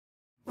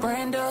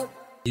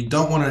You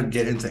don't want to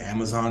get into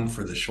Amazon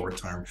for the short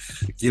term.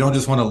 You don't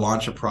just want to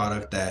launch a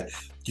product that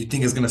you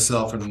think is going to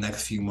sell for the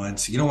next few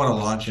months. You don't want to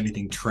launch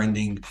anything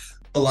trending.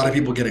 A lot of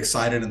people get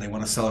excited and they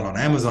want to sell it on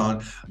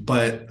Amazon,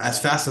 but as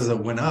fast as it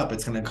went up,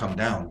 it's going to come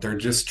down. They're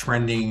just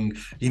trending,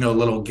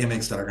 little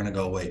gimmicks that are going to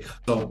go away.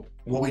 So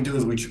what we do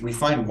is we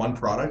find one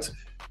product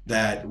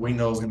that we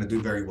know is going to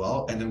do very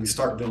well, and then we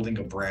start building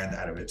a brand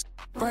out of it.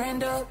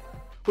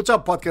 What's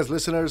up, podcast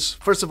listeners?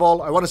 First of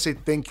all, I want to say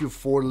thank you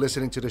for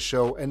listening to the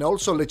show and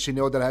also let you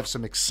know that I have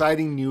some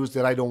exciting news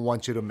that I don't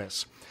want you to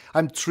miss.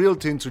 I'm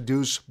thrilled to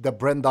introduce the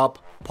Brand Up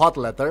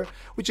Podletter,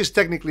 which is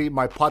technically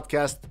my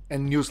podcast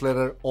and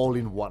newsletter all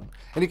in one.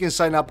 And you can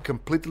sign up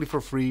completely for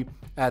free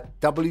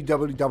at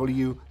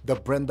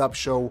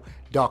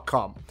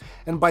www.thebrandupshow.com.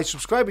 And by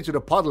subscribing to the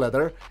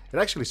Podletter, it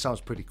actually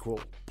sounds pretty cool.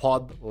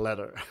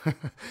 Podletter.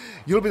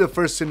 You'll be the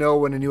first to know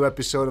when a new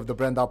episode of the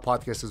Brand Up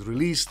podcast is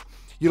released.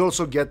 You'll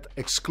also get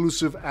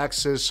exclusive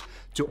access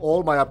to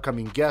all my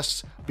upcoming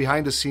guests,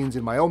 behind the scenes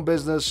in my own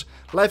business,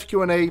 live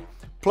Q&A,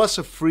 plus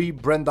a free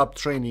Brand Up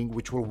training,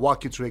 which will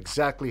walk you through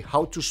exactly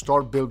how to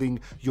start building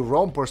your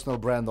own personal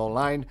brand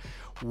online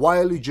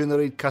while you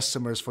generate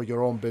customers for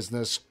your own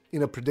business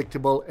in a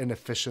predictable and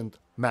efficient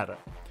manner.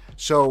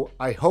 So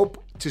I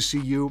hope to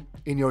see you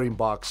in your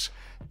inbox,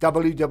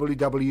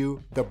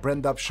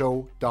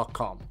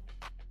 www.thebrandupshow.com.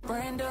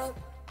 Brand up.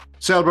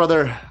 Sal,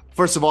 brother,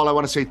 first of all, I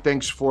want to say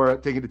thanks for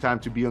taking the time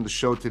to be on the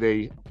show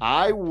today.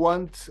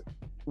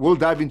 We'll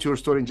dive into your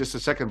story in just a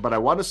second, but I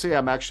want to say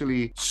I'm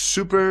actually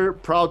super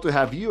proud to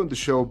have you on the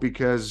show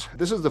because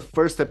this is the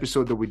first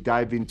episode that we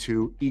dive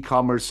into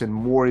e-commerce and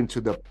more into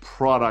the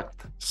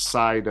product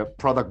side,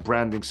 product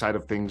branding side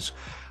of things.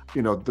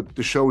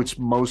 The show, it's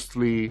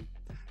mostly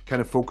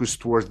kind of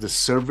focused towards the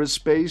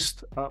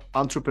service-based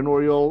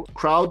entrepreneurial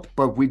crowd,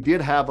 but we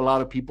did have a lot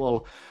of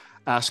people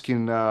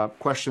asking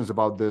questions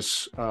about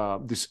this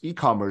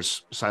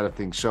e-commerce side of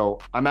things. So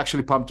I'm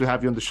actually pumped to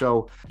have you on the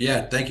show.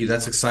 Yeah, thank you.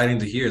 That's exciting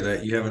to hear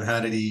that you haven't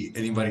had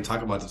anybody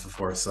talk about this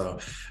before. So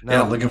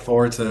yeah, looking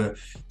forward to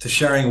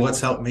sharing what's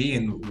helped me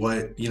and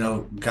what,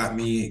 got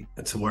me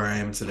to where I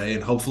am today.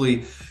 And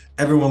hopefully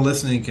everyone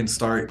listening can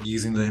start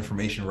using the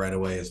information right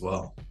away as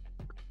well.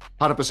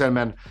 100%,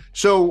 man.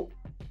 So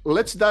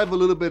let's dive a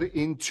little bit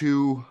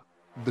into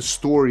the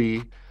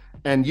story.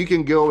 And you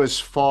can go as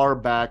far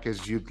back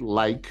as you'd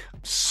like,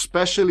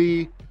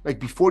 especially like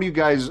before you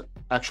guys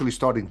actually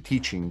started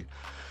teaching.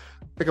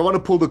 Like I want to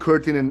pull the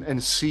curtain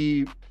and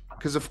see,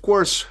 because of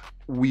course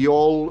we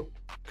all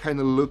kind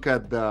of look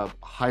at the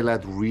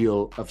highlight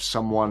reel of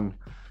someone's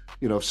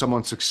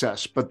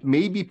success, but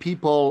maybe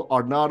people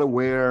are not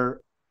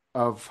aware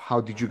of how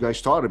did you guys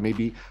start, or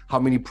maybe how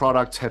many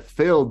products have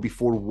failed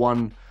before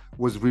one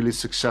was really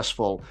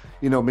successful.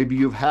 Maybe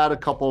you've had a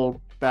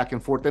couple back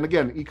and forth. And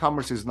again,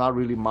 e-commerce is not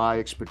really my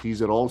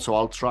expertise at all. So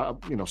I'll try,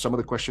 some of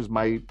the questions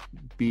might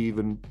be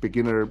even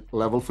beginner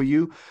level for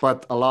you,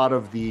 but a lot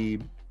of the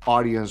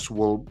audience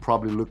will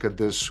probably look at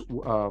this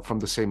from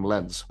the same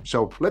lens.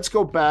 So let's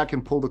go back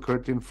and pull the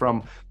curtain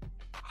from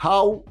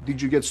how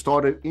did you get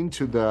started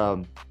into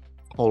the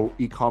whole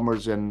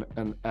e-commerce and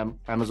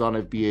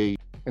Amazon FBA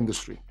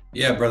industry?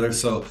 Yeah, brother.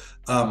 So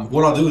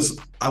what I'll do is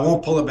I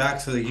won't pull it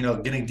back to,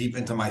 getting deep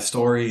into my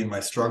story and my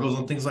struggles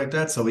and things like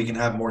that, so we can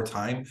have more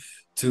time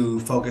to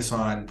focus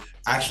on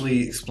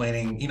actually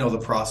explaining, the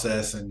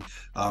process and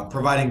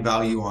providing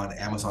value on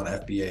Amazon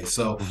FBA.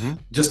 So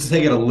just to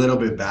take it a little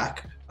bit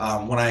back,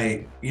 when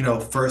I,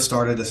 first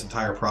started this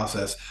entire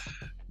process,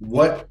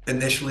 what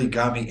initially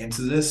got me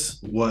into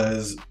this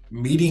was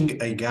meeting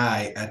a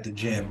guy at the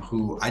gym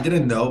who I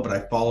didn't know, but I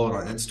followed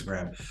on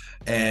Instagram.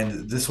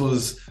 And this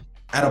was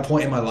at a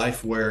point in my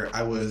life where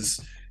I was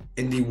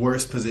in the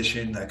worst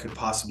position I could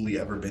possibly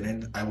ever been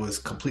in. I was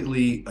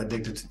completely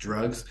addicted to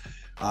drugs,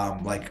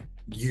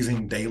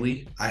 using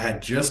daily. I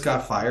had just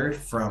got fired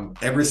from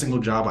every single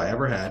job I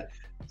ever had.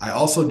 I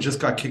also just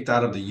got kicked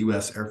out of the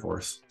US Air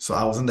Force. So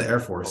I was in the Air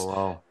Force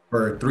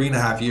for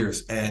 3.5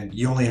 years. And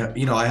you only have,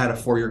 I had a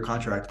 4-year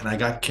contract and I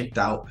got kicked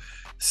out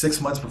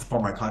 6 months before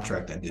my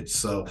contract ended.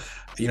 So,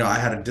 I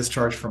had a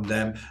discharge from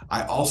them.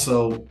 I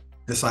also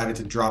decided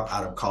to drop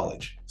out of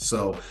college.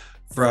 So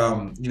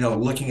from,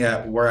 looking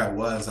at where I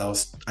was,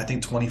 I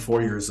think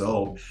 24 years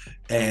old.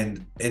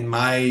 And in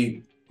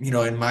my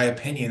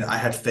opinion, I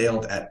had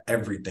failed at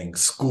everything: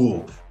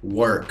 school,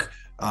 work,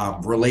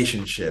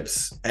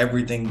 relationships,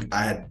 everything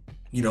I had,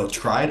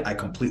 tried. I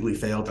completely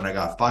failed and I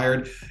got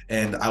fired,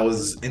 and I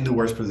was in the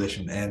worst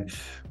position. And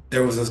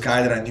there was this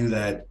guy that I knew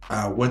that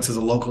went to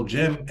the local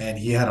gym, and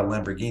he had a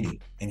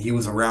Lamborghini, and he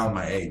was around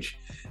my age.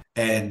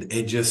 And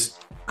it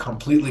just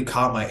completely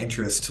caught my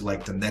interest to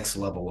the next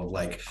level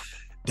of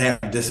damn,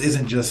 this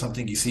isn't just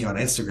something you see on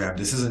Instagram.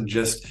 This isn't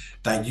just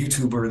that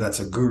YouTuber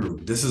that's a guru.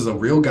 This is a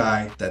real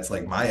guy that's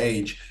my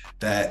age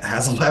that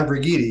has a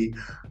Lamborghini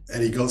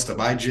and he goes to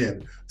my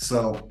gym.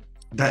 So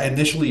that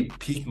initially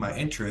piqued my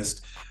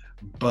interest,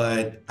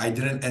 but I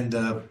didn't end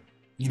up,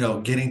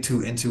 getting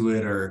too into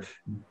it or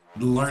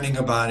learning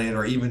about it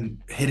or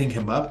even hitting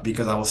him up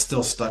because I was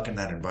still stuck in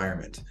that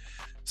environment.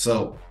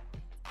 So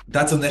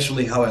that's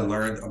initially how I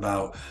learned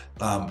about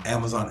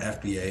Amazon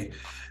FBA.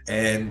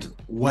 And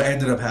what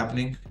ended up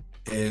happening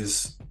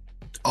is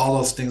all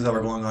those things that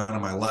were going on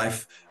in my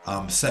life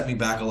set me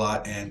back a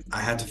lot. And I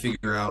had to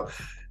figure out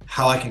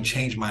how I can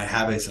change my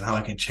habits and how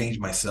I can change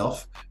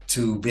myself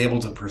to be able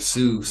to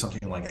pursue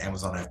something like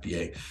Amazon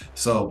FBA.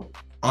 So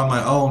on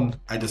my own,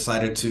 I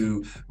decided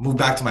to move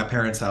back to my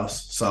parents'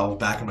 house. So I was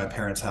back in my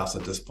parents' house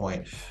at this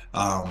point,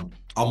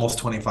 almost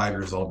 25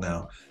 years old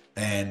now,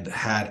 and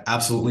had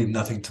absolutely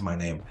nothing to my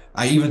name.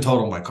 I even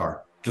totaled my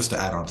car just to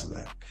add on to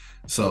that.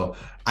 So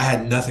I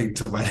had nothing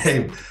to my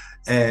name.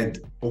 And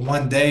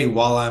one day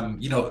while I'm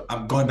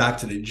going back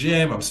to the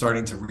gym, I'm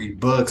starting to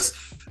read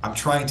books, I'm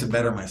trying to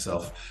better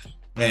myself.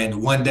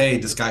 And one day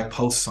this guy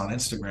posts on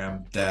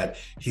Instagram that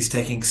he's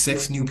taking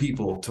 6 new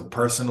people to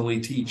personally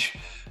teach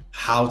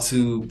how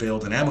to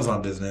build an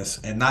Amazon business,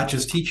 and not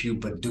just teach you,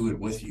 but do it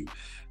with you.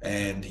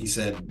 And he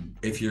said,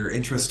 if you're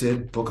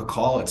interested, book a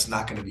call. It's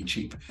not going to be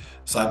cheap.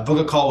 So I book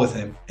a call with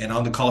him, and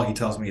on the call, he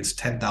tells me it's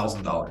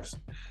 $10,000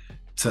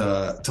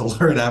 to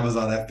learn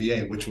Amazon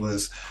FBA, which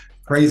was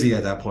crazy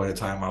at that point in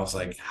time. I was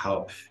like,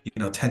 how,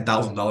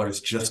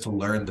 $10,000 just to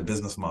learn the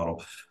business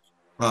model.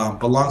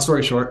 But long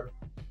story short,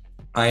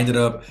 I ended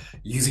up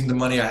using the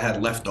money I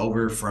had left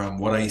over from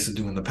what I used to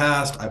do in the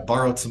past. I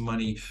borrowed some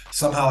money.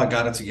 Somehow I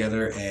got it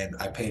together and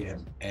I paid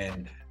him.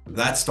 And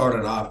that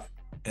started off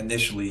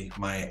initially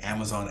my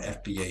Amazon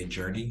FBA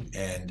journey.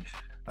 And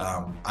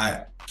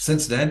I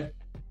since then,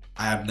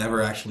 I have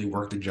never actually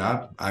worked a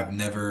job. I've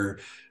never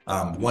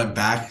went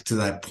back to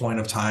that point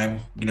of time,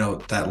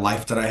 that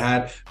life that I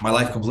had. My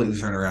life completely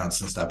turned around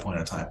since that point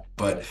in time.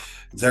 But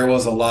there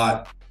was a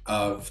lot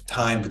of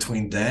time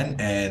between then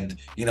and,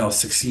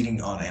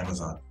 succeeding on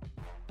Amazon.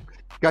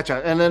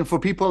 Gotcha. And then for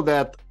people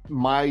that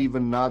might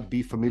even not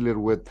be familiar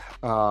with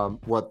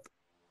what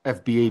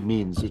FBA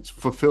means, it's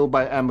fulfilled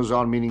by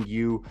Amazon, meaning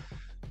you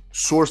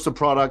source the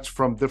products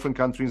from different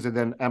countries and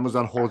then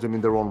Amazon holds them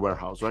in their own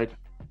warehouse, right?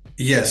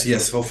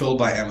 Yes, fulfilled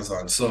by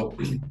Amazon. So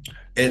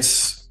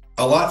it's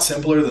a lot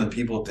simpler than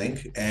people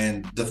think.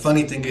 And the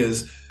funny thing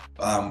is,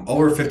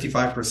 over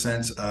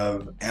 55%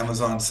 of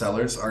Amazon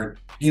sellers are,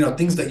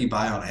 things that you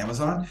buy on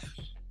Amazon.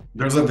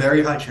 There's a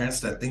very high chance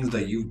that things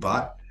that you've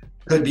bought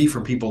could be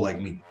from people like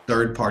me,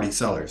 third-party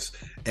sellers.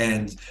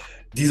 And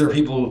these are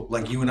people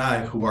like you and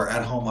I who are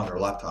at home on their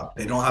laptop.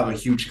 They don't have a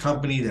huge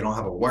company. They don't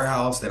have a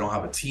warehouse. They don't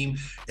have a team.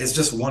 It's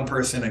just one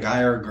person, a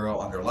guy or a girl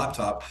on their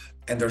laptop,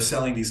 and they're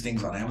selling these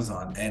things on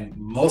Amazon. And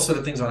most of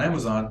the things on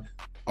Amazon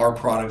are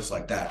products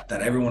like that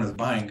everyone is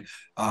buying.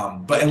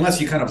 But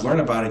unless you kind of learn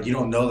about it, you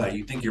don't know that.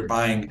 You think you're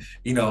buying,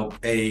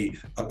 a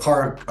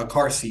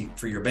car seat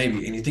for your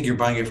baby, and you think you're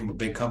buying it from a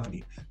big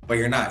company, but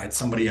you're not. It's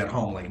somebody at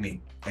home like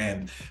me.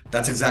 And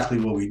that's exactly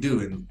what we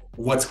do. And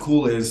what's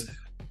cool is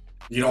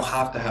you don't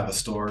have to have a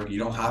store. You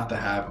don't have to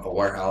have a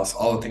warehouse,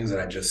 all the things that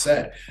I just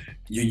said.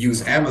 You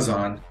use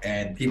Amazon,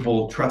 and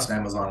people trust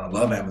Amazon and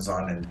love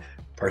Amazon and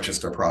purchase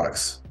their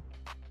products.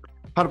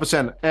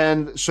 100%.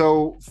 And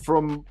so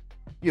from,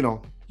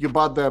 you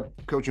bought the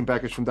coaching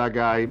package from that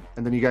guy,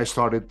 and then you guys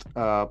started,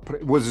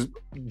 was it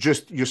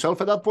just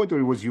yourself at that point,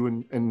 or was you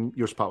and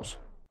your spouse?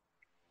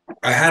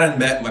 I hadn't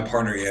met my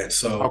partner yet,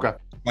 so Okay.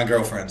 my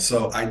girlfriend.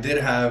 So I did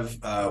have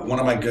one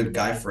of my good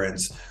guy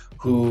friends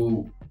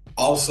who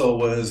also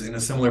was in a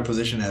similar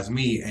position as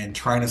me and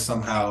trying to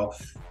somehow,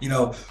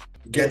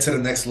 get to the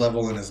next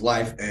level in his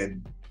life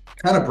and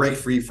kind of break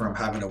free from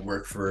having to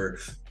work for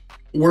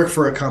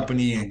a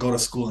company and go to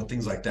school and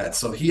things like that.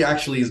 So he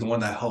actually is the one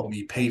that helped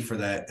me pay for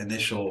that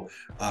initial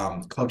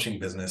coaching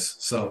business.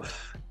 So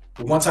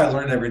once I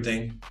learned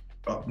everything,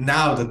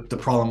 now the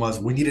problem was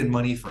we needed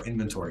money for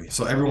inventory.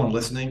 So everyone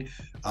listening,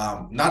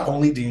 not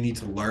only do you need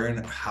to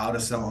learn how to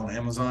sell on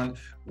Amazon,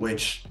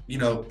 which,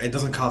 it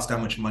doesn't cost that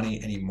much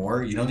money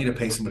anymore. You don't need to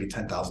pay somebody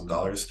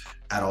 $10,000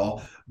 at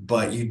all,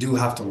 but you do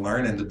have to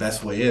learn. And the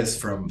best way is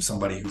from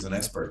somebody who's an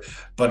expert.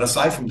 But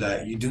aside from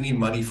that, you do need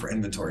money for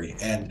inventory.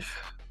 And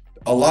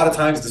a lot of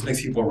times this makes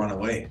people run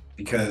away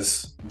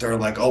because they're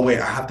like, oh wait,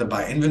 I have to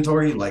buy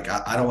inventory. Like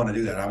I don't want to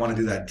do that. I want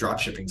to do that drop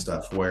shipping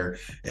stuff where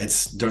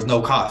there's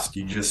no cost.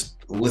 You just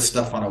list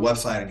stuff on a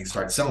website and you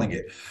start selling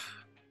it.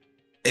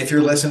 If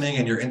you're listening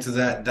and you're into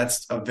that,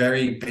 that's a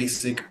very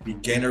basic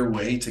beginner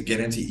way to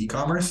get into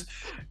e-commerce.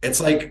 It's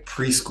like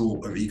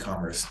preschool of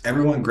e-commerce.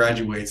 Everyone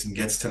graduates and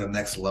gets to the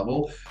next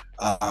level.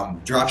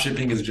 Drop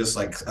shipping is just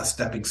like a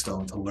stepping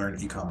stone to learn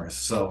e-commerce.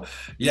 So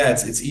yeah,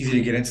 it's easy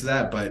to get into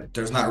that, but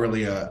there's not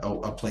really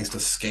a place to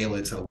scale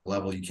it to the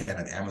level you can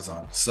at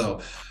Amazon.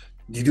 So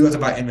you do have to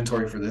buy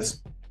inventory for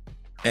this,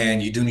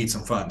 and you do need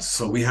some funds.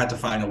 So we had to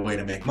find a way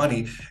to make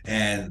money.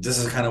 And this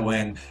is kind of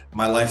when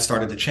my life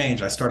started to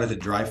change. I started to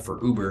drive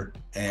for Uber,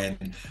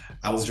 and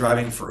I was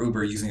driving for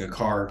Uber using a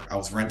car I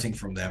was renting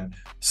from them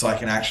so I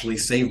can actually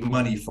save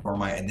money for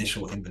my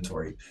initial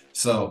inventory.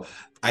 So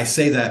I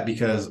say that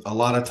because a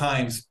lot of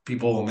times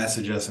people will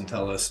message us and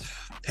tell us,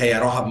 hey, I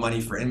don't have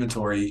money for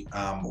inventory.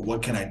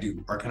 What can I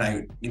do? Or can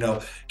I,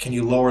 can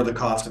you lower the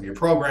cost of your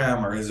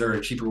program? Or is there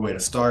a cheaper way to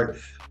start?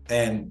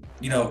 And,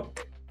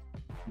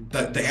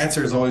 the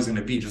answer is always going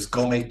to be just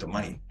go make the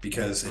money.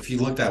 Because if you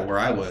looked at where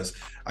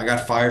I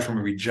got fired from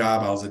every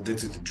job. I was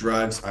addicted to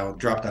drugs. I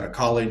dropped out of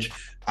college.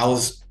 I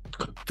was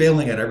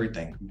failing at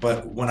everything.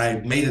 But when I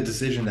made a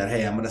decision that,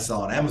 hey, I'm going to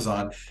sell on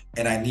Amazon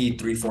and I need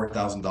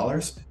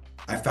 $3,000-$4,000,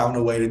 I found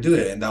a way to do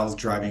it. And that was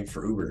driving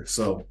for Uber.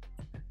 So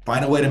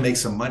find a way to make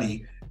some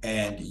money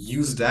and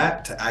use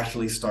that to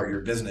actually start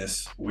your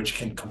business, which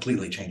can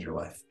completely change your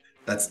life.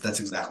 That's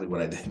exactly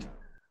what I did.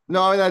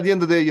 No, and at the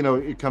end of the day,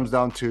 it comes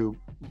down to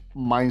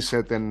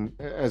mindset, and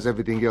as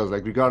everything else,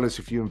 like regardless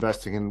if you're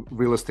investing in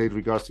real estate,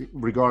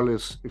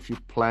 regardless if you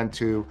plan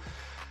to,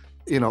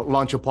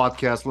 launch a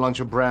podcast, launch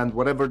a brand,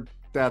 whatever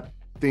that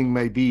thing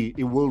may be,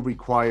 it will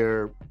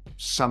require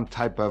some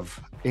type of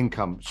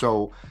income.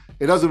 So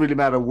it doesn't really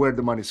matter where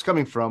the money's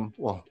coming from.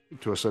 Well,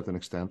 to a certain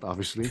extent,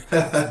 obviously,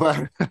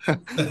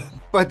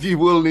 but you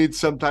will need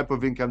some type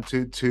of income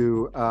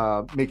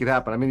to make it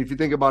happen. I mean, if you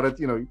think about it,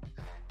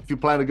 if you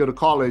plan to go to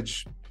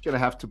college, you're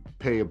gonna have to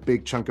pay a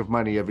big chunk of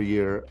money every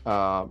year,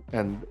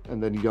 and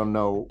then you don't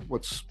know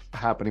what's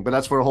happening. But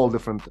that's for a whole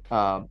different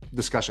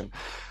discussion.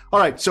 All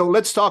right, so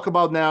let's talk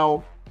about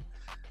now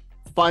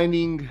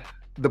finding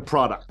the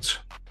product,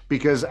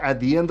 because at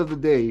the end of the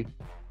day,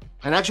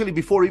 and actually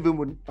before even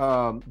we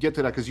get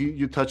to that, because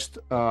you touched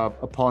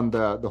upon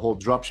the whole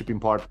drop shipping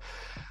part.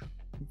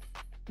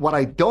 What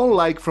I don't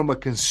like from a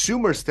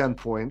consumer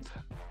standpoint,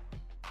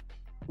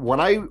 when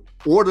I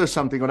order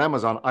something on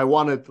Amazon, I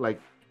want it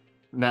like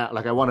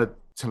I want it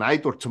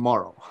tonight or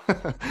tomorrow,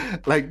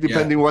 like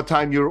depending what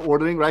time you're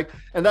ordering, right?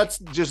 And that's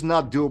just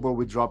not doable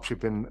with drop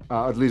shipping,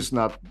 at least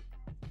not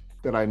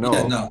that I know.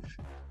 Yeah,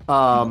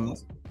 no.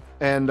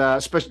 And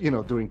especially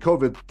during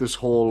COVID, this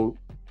whole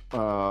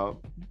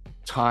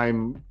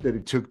time that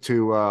it took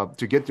to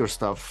get your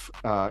stuff,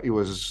 it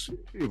was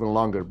even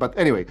longer. But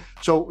anyway,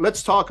 so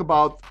let's talk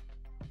about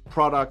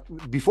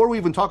product before we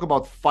even talk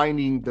about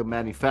finding the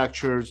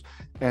manufacturers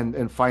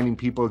and finding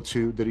people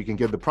that you can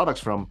get the products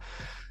from.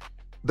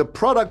 The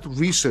product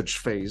research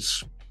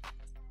phase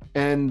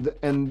and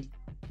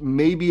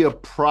maybe a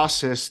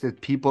process that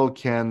people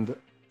can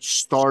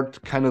start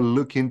kind of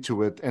look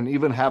into it and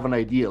even have an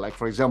idea. Like,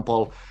 for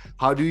example,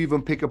 how do you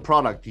even pick a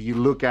product? Do you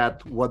look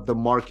at what the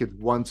market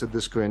wants at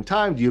this current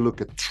time? Do you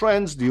look at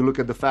trends? Do you look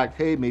at the fact,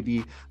 hey,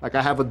 maybe like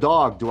I have a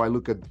dog. Do I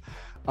look at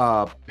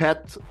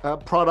pet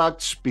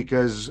products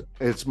because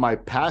it's my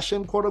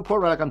passion, quote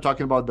unquote, like I'm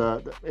talking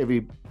about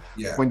every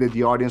point that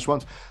the audience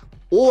wants?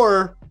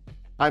 Or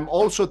I'm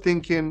also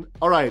thinking,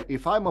 all right,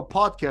 if I'm a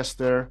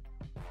podcaster,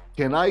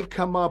 can I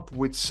come up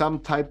with some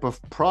type of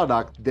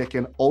product that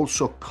can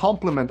also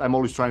complement? I'm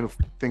always trying to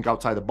think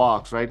outside the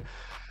box, right?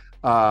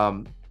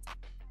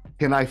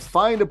 Can I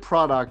find a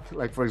product,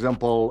 like, for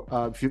example,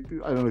 I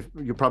don't know if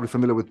you're probably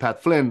familiar with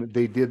Pat Flynn.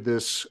 They did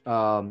this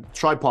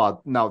tripod.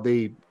 Now,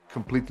 they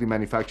completely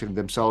manufactured it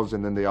themselves,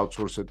 and then they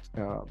outsource it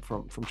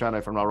from China,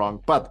 if I'm not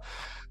wrong. But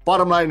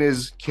bottom line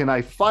is, can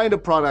I find a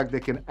product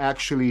that can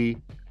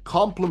actually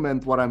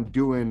complement what I'm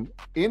doing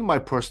in my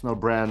personal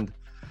brand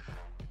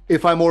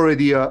if I'm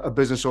already a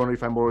business owner,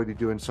 if I'm already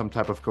doing some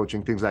type of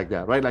coaching, things like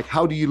that, right? Like,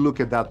 how do you look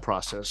at that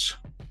process?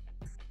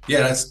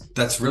 Yeah,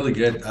 that's really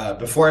good.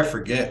 Before I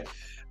forget,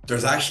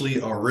 there's actually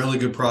a really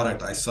good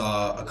product I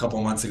saw a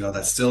couple months ago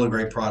that's still a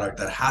great product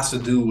that has to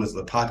do with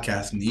the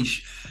podcast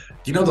niche.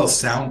 Do you know those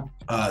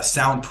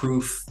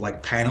soundproof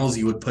like panels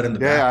you would put in the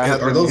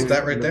back? Are those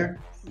that right there?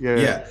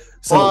 Yeah.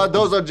 So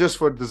those are just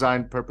for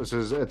design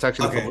purposes. It's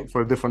actually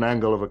for a different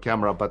angle of a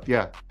camera, but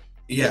yeah.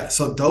 Yeah,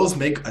 so those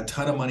make a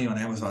ton of money on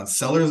Amazon.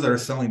 Sellers that are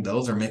selling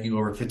those are making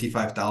over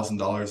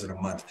 $55,000 in a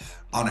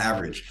month on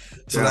average.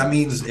 So that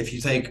means if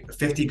you take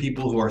 50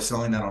 people who are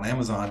selling that on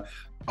Amazon,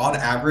 on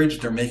average,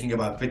 they're making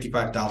about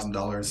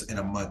 $55,000 in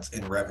a month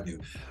in revenue.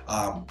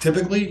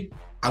 Typically,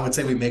 I would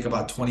say we make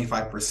about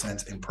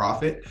 25% in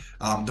profit.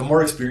 The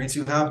more experience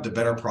you have, the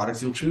better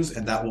products you'll choose,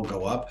 and that will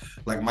go up.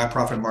 Like my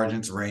profit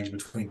margins range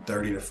between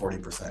 30 to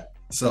 40%.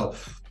 So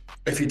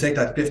if you take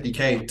that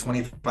 50K,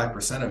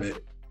 25% of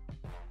it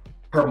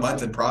per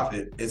month in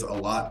profit is a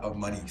lot of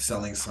money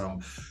selling some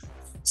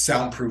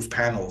soundproof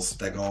panels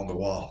that go on the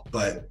wall.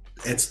 But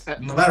it's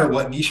no matter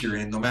what niche you're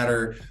in, no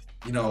matter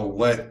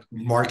what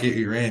market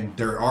you're in,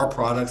 there are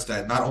products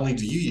that not only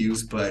do you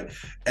use, but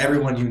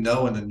everyone in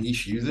the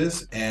niche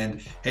uses.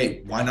 And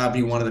hey, why not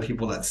be one of the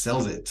people that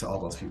sells it to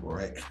all those people,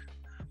 right?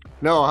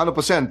 No,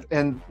 100%.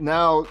 And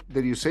now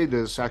that you say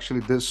this, actually,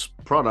 this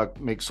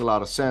product makes a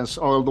lot of sense.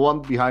 Or the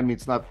one behind me,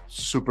 it's not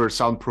super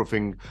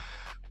soundproofing,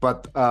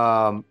 but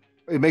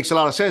it makes a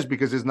lot of sense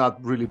because it's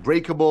not really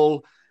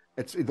breakable.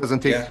 It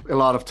doesn't take a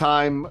lot of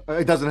time.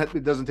 It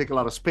doesn't take a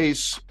lot of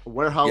space.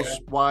 Warehouse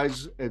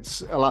wise,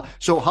 it's a lot.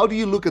 So how do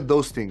you look at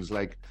those things?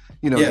 Like,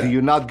 Do Yeah.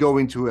 you not go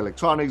into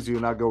electronics? Do you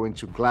not go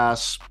into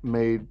glass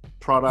made Yeah,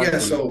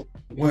 products? so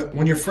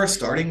when you're first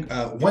starting,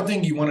 one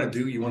thing you want to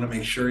do, you want to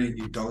make sure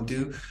you don't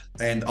do,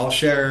 and I'll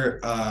share,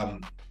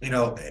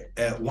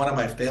 one of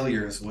my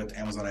failures with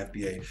Amazon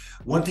FBA.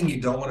 One thing you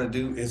don't want to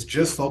do is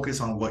just focus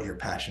on what your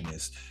passion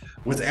is.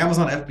 With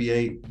Amazon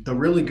FBA, the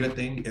really good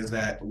thing is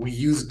that we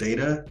use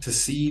data to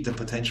see the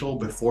potential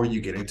before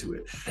you get into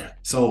it.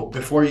 So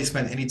before you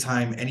spend any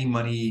time, any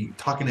money,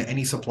 talking to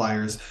any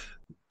suppliers,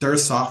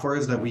 there's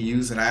softwares that we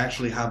use, and I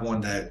actually have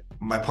one that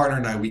my partner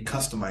and I, we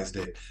customized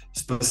it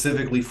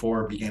specifically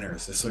for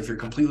beginners. So if you're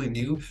completely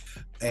new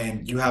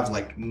and you have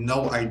like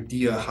no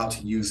idea how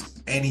to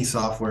use any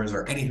softwares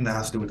or anything that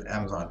has to do with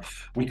Amazon,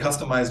 we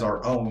customized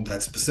our own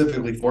that's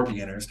specifically for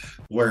beginners,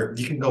 where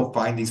you can go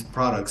find these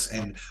products.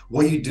 And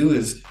what you do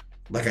is,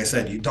 like I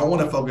said, you don't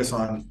want to focus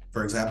on,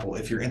 for example,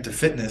 if you're into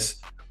fitness,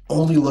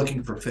 only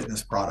looking for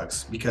fitness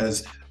products,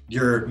 because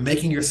you're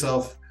making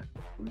yourself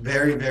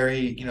very,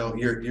 very,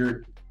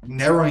 you're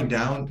narrowing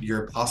down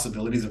your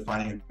possibilities of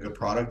finding a good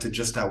product to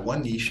just that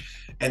one niche.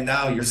 And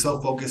now you're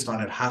so focused on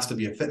it has to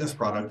be a fitness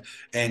product.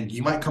 And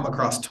you might come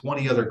across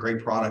 20 other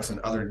great products in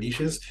other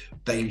niches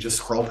that you just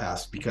scroll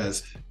past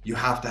because you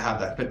have to have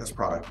that fitness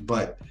product.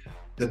 But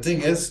the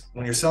thing is,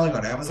 when you're selling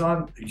on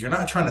Amazon, you're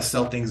not trying to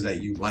sell things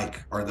that you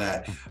like or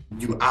that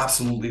you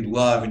absolutely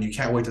love and you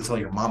can't wait to tell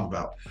your mom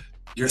about.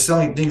 You're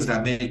selling things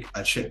that make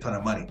a shit ton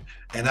of money.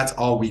 And that's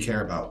all we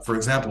care about. For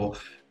example,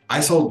 I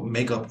sold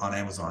makeup on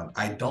Amazon.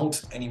 I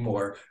don't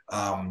anymore.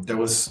 There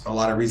was a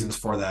lot of reasons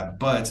for that,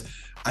 but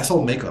I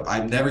sold makeup.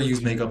 I've never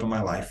used makeup in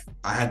my life.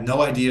 I had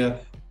no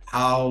idea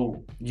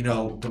how,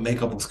 the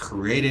makeup was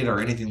created or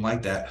anything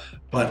like that,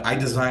 but I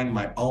designed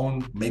my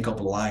own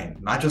makeup line,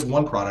 not just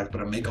one product,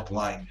 but a makeup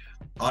line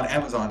on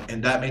Amazon.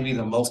 And that made me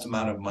the most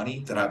amount of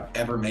money that I've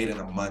ever made in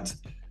a month.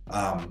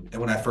 And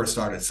when I first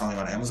started selling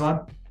on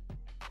Amazon,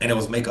 and it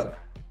was makeup.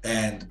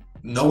 And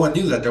no one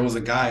knew that there was a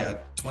guy, a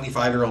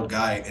 25-year-old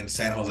guy in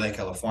San Jose,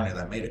 California,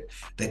 that made it.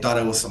 They thought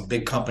it was some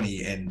big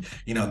company in,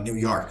 New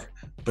York,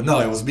 but no,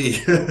 it was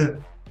me.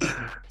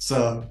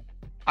 So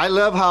I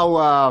love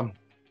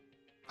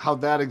how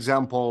that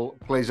example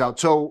plays out.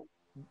 So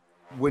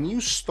when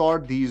you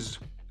start these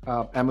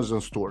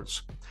Amazon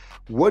stores,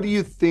 what do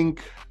you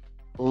think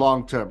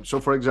long term?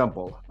 So for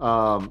example,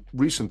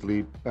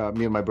 recently,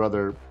 me and my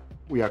brother,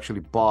 we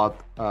actually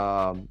bought.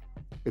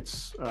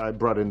 I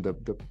brought in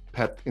the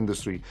pet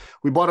industry.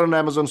 We bought an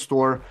Amazon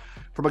store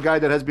from a guy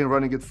that has been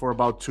running it for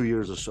about 2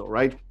 years or so,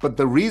 right? But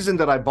the reason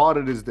that I bought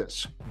it is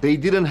this: they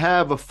didn't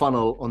have a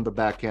funnel on the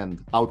back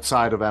end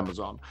outside of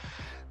Amazon.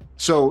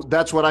 So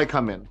that's what I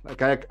come in.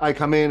 Like I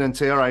come in and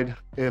say, all right,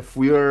 if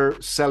we're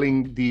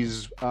selling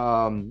these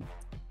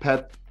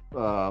pet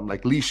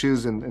like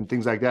leashes and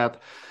things like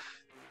that,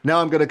 now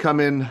I'm going to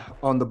come in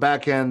on the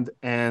back end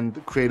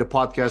and create a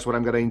podcast where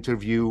I'm going to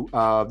interview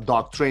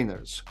dog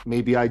trainers.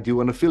 Maybe I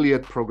do an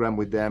affiliate program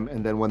with them,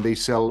 and then when they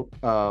sell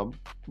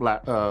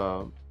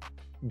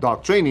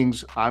dog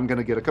trainings, I'm going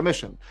to get a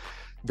commission.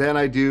 Then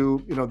I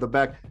do, the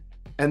back,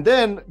 and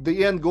then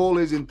the end goal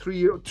is in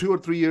 2 or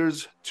 3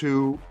 years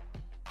to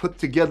put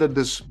together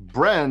this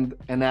brand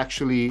and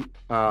actually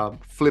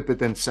flip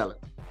it and sell it.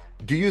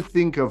 Do you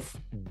think of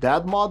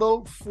that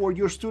model for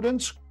your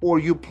students, or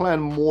you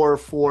plan more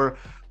for,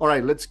 all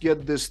right, let's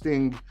get this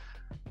thing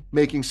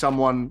making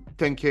someone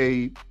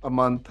 10K a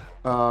month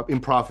in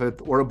profit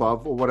or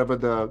above, or whatever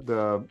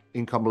the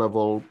income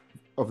level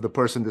of the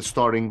person that's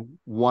starting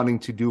wanting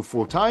to do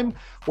full time?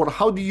 Or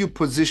how do you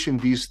position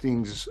these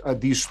things,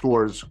 these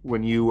stores,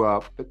 when you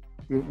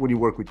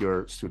work with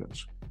your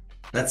students?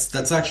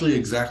 that's actually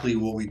exactly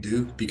what we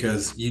do,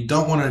 because you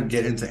don't want to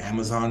get into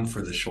Amazon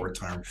for the short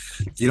term.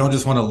 You don't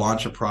just want to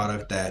launch a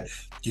product that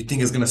you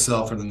think is going to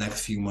sell for the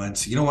next few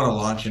months. You don't want to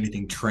launch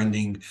anything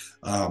trending.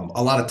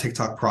 A lot of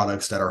TikTok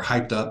products that are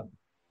hyped up,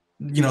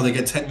 they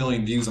get 10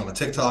 million views on a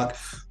TikTok.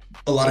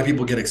 A lot of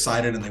people get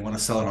excited and they want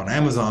to sell it on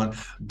Amazon,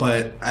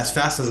 but as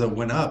fast as it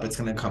went up, it's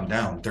going to come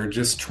down. They're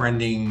just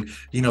trending,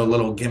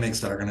 little gimmicks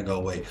that are going to go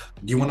away.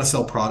 You want to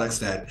sell products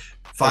that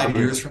 5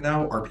 years from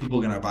now, are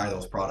people going to buy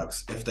those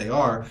products? If they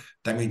are,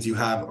 that means you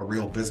have a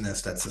real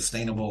business that's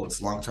sustainable,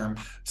 it's long-term.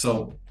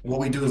 So what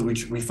we do is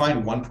we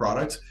find one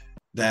product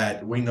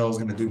that we know is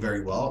going to do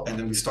very well, and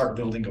then we start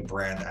building a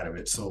brand out of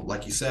it. So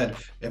like you said,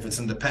 if it's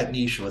in the pet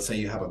niche, let's say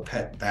you have a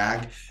pet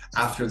bag.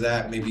 After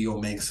that, maybe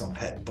you'll make some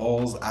pet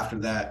bowls. After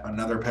that,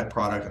 another pet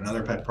product,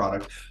 another pet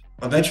product.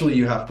 Eventually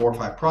you have 4 or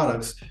 5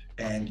 products,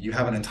 and you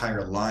have an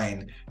entire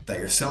line that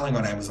you're selling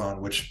on Amazon,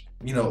 which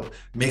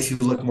makes you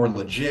look more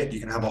legit.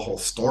 You can have a whole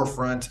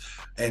storefront,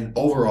 and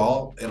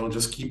overall it'll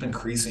just keep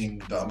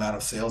increasing the amount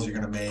of sales you're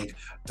going to make,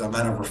 the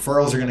amount of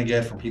referrals you're going to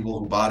get from people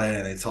who bought it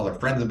and they tell their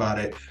friends about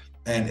it.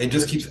 And it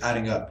just keeps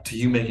adding up to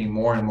you making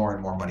more and more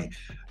and more money.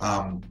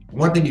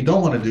 One thing you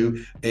don't want to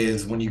do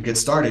is, when you get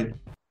started,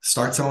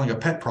 start selling a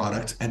pet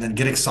product and then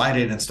get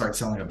excited and start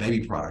selling a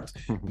baby product.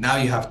 Now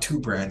you have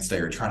 2 brands that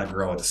you're trying to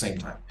grow at the same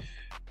time.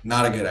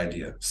 Not a good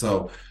idea.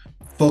 So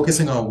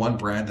focusing on one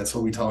brand. That's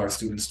what we tell our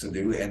students to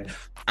do. And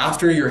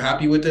after you're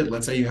happy with it,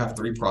 let's say you have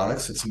three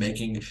products, it's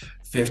making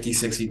 50,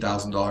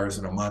 $60,000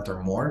 in a month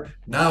or more.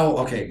 Now,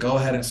 okay, go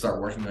ahead and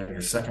start working on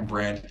your second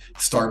brand,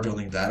 start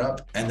building that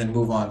up, and then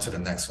move on to the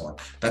next one.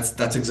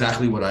 That's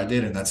exactly what I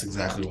did, and that's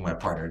exactly what my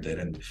partner did.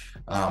 And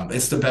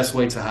it's the best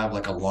way to have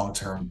like a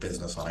long-term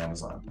business on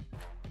Amazon.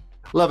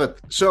 Love it.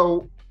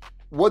 So,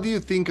 what do you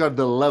think are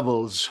the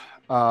levels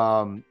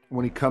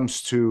when it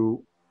comes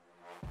to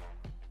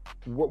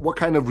what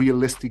kind of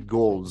realistic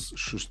goals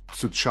should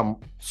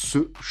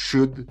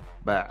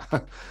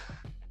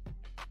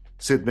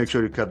Sid, make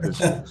sure you cut this.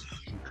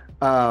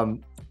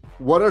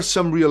 What are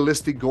some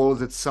realistic goals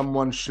that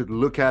someone should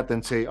look at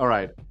and say, all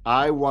right,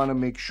 I want to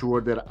make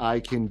sure that I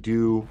can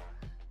do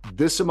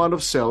this amount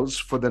of sales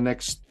for the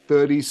next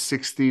 30,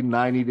 60,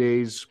 90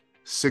 days,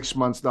 6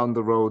 months down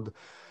the road?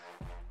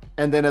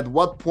 And then at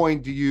what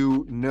point do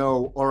you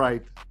know, all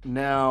right,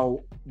 now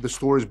the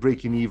store is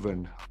breaking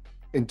even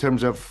in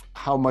terms of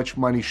how much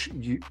money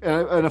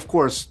and of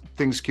course,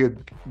 things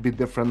could be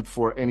different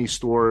for any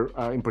store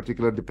in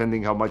particular,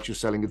 depending how much you're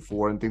selling it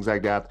for and things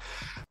like that.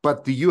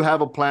 But do you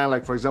have a plan?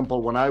 Like, for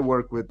example, when I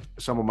work with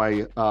some of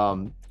my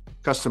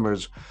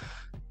customers,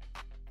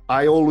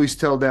 I always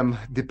tell them,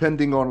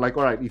 depending on like,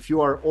 all right, if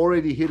you are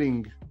already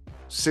hitting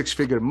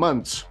 6-figure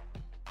months,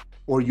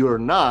 or you're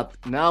not,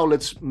 now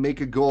let's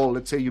make a goal.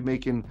 Let's say you're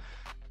making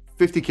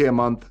 50K a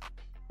month.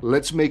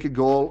 Let's make a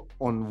goal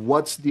on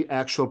what's the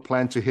actual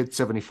plan to hit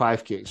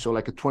 75K. So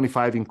like a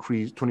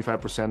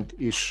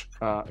 25%-ish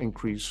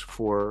increase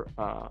for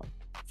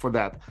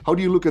that. How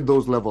do you look at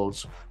those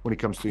levels when it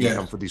comes to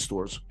income for these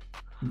stores?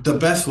 The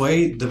best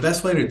way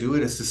to do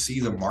it is to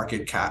see the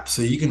market cap.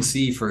 So you can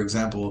see, for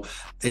example,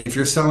 if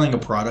you're selling a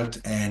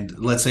product and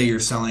let's say you're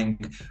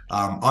selling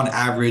on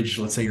average,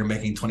 let's say you're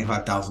making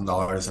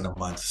 $25,000 in a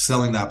month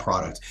selling that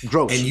product.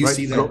 Gross, and you right?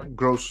 see that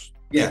gross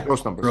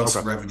numbers, gross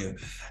revenue.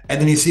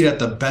 And then you see that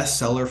the best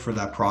seller for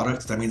that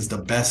product, that means the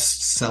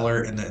best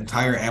seller in the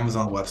entire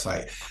Amazon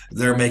website,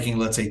 they're making,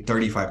 let's say,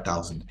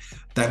 35,000.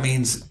 That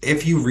means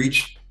if you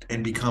reach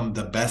and become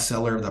the best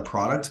seller of the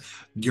product,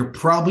 you're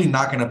probably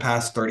not going to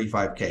pass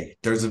 35K.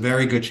 There's a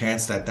very good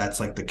chance that that's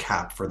like the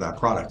cap for that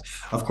product.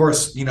 Of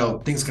course, you know,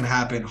 things can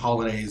happen,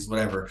 holidays,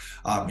 whatever.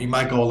 You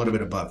might go a little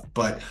bit above,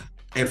 but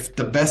if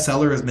the best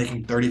seller is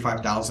making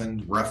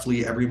 35,000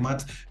 roughly every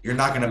month, you're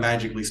not going to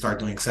magically start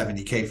doing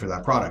 70K for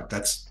that product.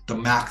 That's the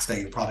max that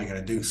you're probably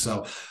going to do.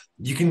 So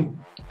you can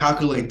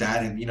calculate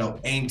that and, you know,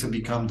 aim to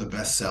become the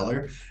best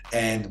seller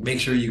and make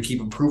sure you keep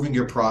improving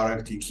your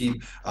product. You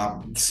keep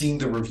seeing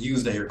the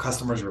reviews that your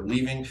customers are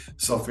leaving.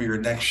 So for your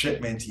next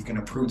shipment, you can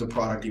improve the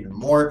product even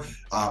more,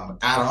 add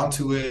on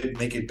to it,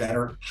 make it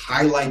better,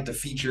 highlight the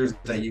features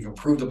that you've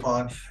improved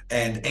upon,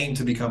 and aim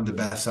to become the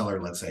best seller,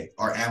 let's say,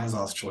 or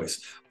Amazon's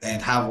choice, and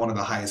have one of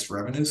the highest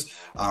revenues.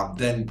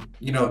 Then,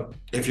 you know,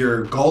 if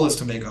your goal is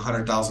to make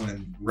 100,000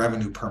 in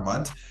revenue per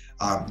month,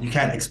 you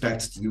can't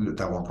expect to do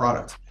that one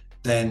product.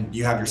 Then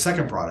you have your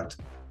second product,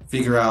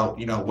 figure out,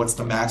 you know, what's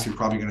the max you're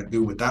probably going to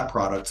do with that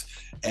product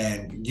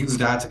and use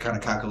that to kind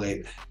of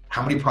calculate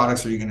how many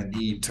products are you going to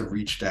need to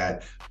reach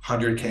that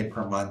 100K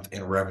per month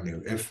in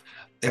revenue. If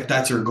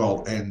that's your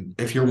goal. And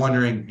if you're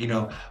wondering, you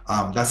know,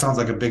 that sounds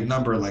like a big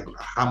number, like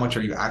how much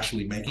are you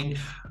actually making?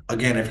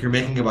 Again, if you're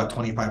making about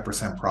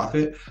 25%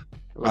 profit,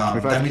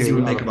 that means you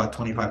would make about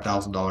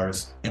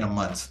 $25,000 in a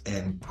month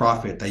in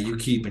profit that you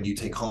keep and you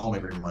take home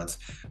every month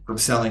from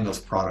selling those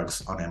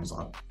products on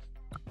Amazon.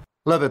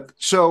 Love it.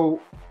 So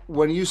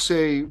when you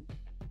say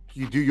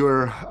you do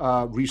your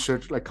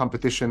research, like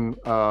competition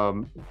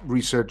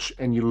research,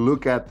 and you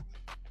look at,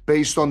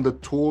 based on the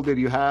tool that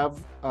you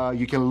have,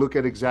 you can look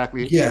at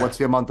exactly what's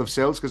the amount of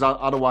sales, because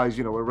otherwise,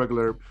 you know, a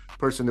regular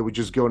person that would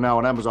just go now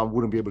on Amazon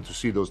wouldn't be able to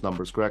see those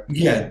numbers, correct?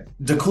 Yeah.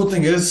 The cool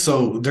thing is,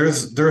 so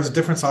there's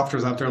different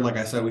softwares out there. Like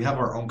I said, we have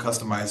our own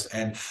customized,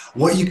 and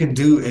what you can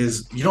do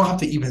is you don't have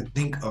to even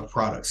think of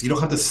products. You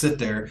don't have to sit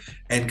there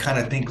and kind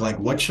of think like,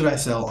 what should I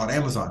sell on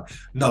Amazon?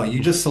 No,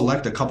 you just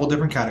select a couple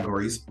different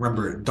categories.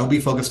 Remember, don't be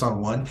focused on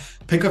one.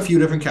 Pick a few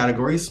different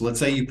categories. Let's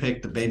say you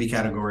pick the baby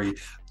category,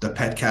 the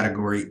pet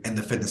category, and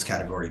the fitness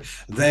category.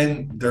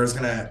 Then there's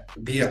going to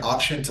be an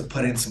option to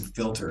put in some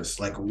filters.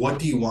 Like, what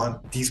do you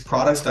want? These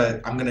products that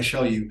I'm going to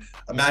show you,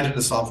 imagine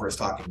the software is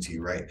talking to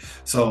you, right?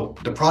 So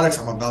the products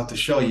I'm about to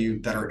show you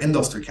that are in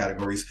those three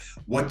categories,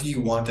 what do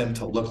you want them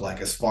to look like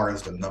as far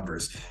as the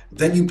numbers?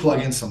 Then you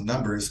plug in some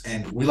numbers,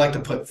 and we like to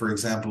put, for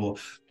example,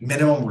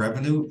 minimum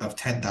revenue of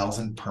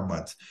 10,000 per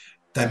month.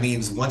 That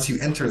means once you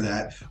enter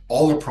that,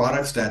 all the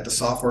products that the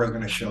software is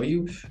going to show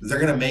you, they're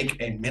going to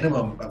make a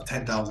minimum of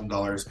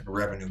 $10,000 in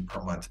revenue per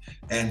month.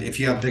 And if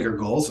you have bigger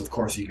goals, of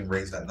course, you can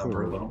raise that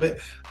number a little bit.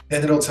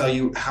 Then it'll tell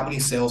you how many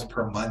sales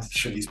per month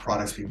should these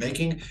products be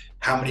making,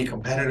 how many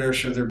competitors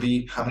should there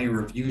be, how many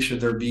reviews should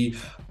there be,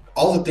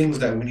 all the things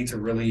that we need to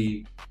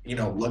really, you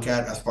know, look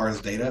at as far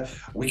as data.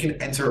 We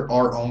can enter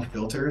our own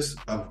filters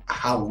of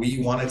how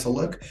we want it to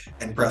look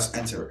and press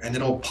enter, and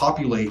it'll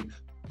populate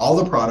all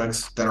the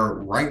products that are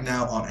right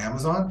now on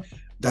Amazon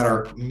that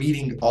are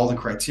meeting all the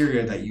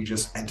criteria that you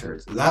just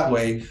entered. That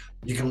way,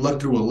 you can look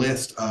through a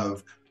list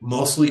of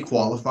mostly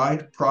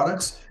qualified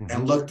products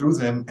and look through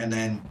them and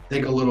then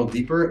dig a little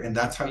deeper. And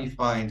that's how you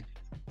find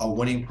a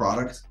winning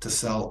product to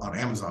sell on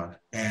Amazon.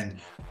 And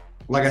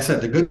like I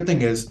said, the good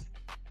thing is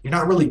you're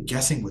not really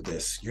guessing with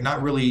this. You're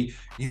not really,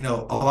 a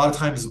lot of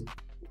times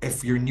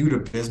if you're new to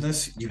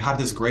business, you have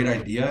this great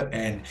idea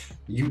and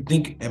you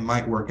think it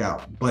might work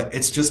out, but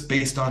it's just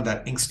based on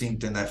that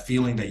instinct and that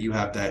feeling that you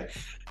have that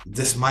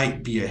this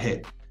might be a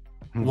hit.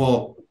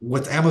 Well,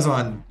 with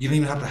Amazon, you don't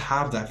even have to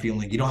have that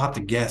feeling. You don't have to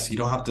guess. You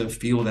don't have to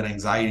feel that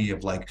anxiety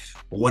of like,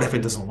 what if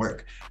it doesn't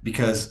work?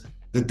 Because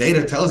the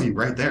data tells you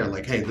right there,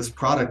 like, hey, this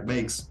product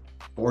makes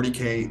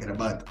 40K in a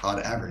month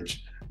on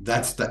average.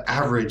 That's the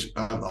average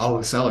of all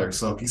the sellers.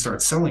 So if you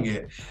start selling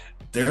it,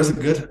 there's a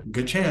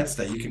good chance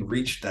that you can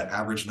reach that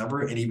average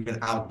number and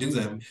even outdo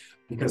them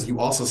because you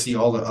also see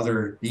all the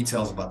other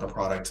details about the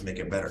product to make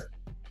it better.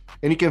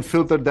 And you can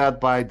filter that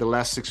by the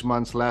last 6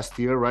 months, last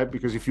year, right?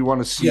 Because if you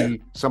want to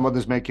see someone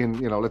that's making,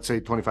 let's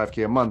say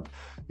 25K a month,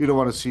 you don't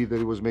want to see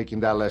that it was making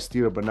that last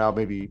year, but now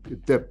maybe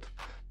it dipped.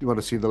 You want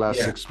to see the last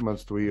 6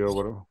 months to a year or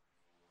whatever.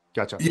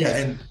 Gotcha. Yeah.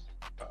 And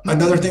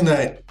another thing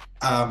that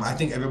I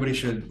think everybody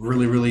should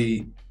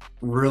really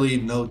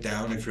note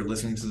down if you're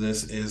listening to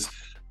this is,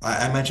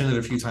 I mentioned it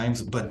a few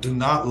times, but do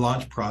not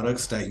launch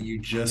products that you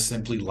just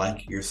simply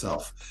like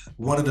yourself.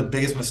 One of the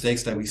biggest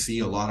mistakes that we see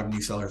a lot of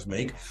new sellers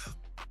make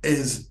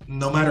is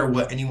no matter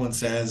what anyone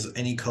says,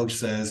 any coach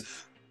says,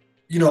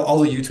 all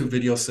the YouTube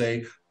videos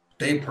say,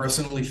 they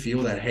personally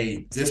feel that,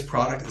 hey, this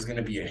product is going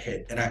to be a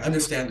hit. And I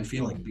understand the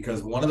feeling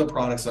because one of the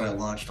products that I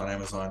launched on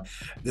Amazon,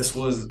 this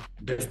was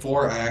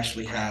before I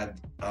actually had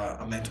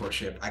a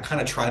mentorship. I kind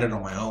of tried it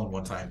on my own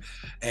one time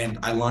and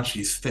I launched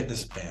these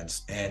fitness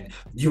bands. And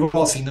you've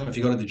all seen them. If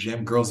you go to the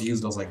gym, girls use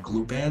those like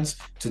glute bands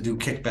to do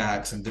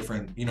kickbacks and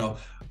different,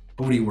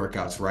 booty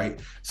workouts, right?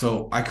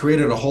 So I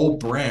created a whole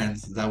brand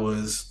that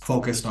was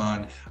focused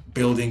on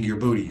building your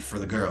booty for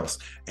the girls.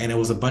 And it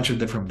was a bunch of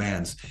different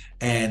bands.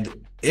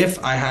 And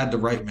if I had the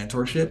right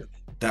mentorship,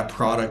 that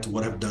product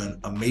would have done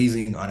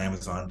amazing on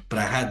Amazon. But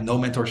I had no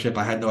mentorship.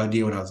 I had no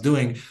idea what I was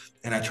doing.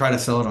 And I tried to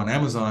sell it on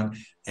Amazon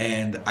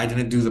and I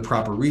didn't do the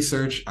proper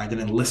research. I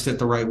didn't list it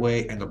the right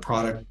way and the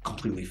product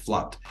completely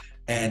flopped.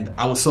 And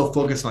I was so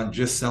focused on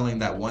just selling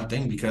that one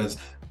thing because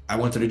I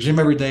went to the gym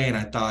every day and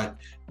I thought,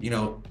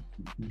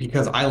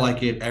 because I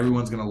like it,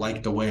 everyone's going to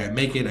like the way I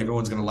make it.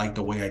 Everyone's going to like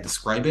the way I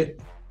describe it.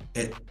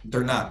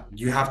 They're not.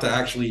 You have to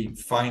actually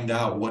find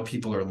out what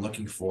people are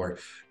looking for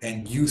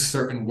and use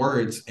certain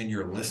words in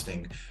your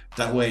listing.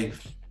 That way,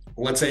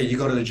 let's say you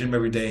go to the gym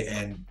every day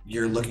and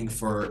you're looking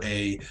for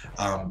a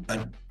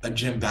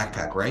gym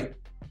backpack, right?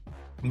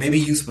 Maybe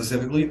you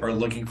specifically are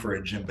looking for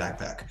a gym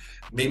backpack.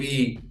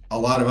 Maybe a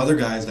lot of other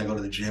guys that go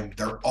to the gym,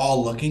 they're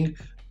all looking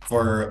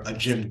for a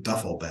gym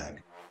duffel bag.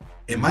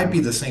 It might be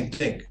the same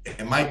thing.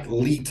 It might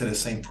lead to the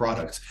same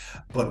product.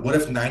 But what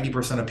if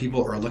 90% of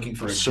people are looking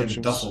for a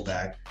gym duffel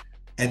bag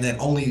and then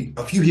only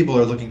a few people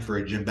are looking for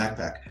a gym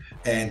backpack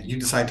and you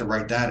decide to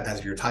write that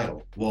as your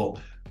title? Well,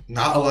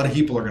 not a lot of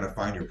people are going to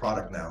find your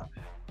product now.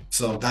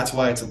 So that's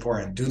why it's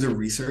important. Do the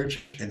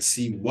research and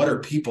see what are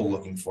people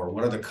looking for?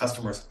 What are the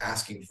customers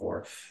asking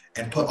for?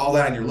 And put all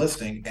that on your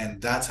listing.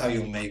 And that's how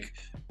you'll make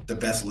the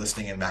best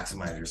listing and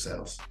maximize your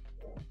sales.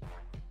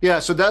 Yeah,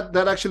 so that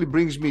actually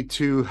brings me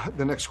to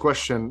the next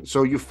question.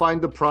 So you find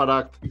the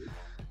product,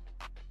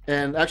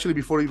 and actually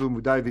before even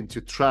we dive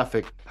into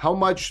traffic, how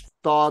much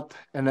thought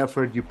and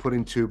effort you put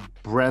into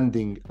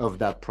branding of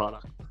that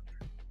product?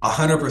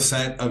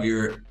 100% of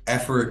your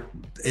effort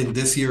in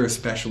this year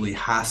especially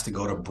has to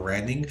go to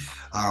branding.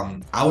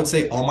 I would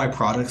say all my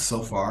products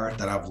so far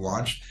that I've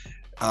launched,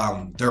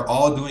 they're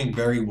all doing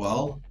very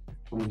well.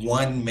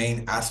 One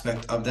main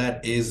aspect of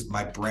that is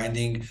my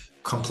branding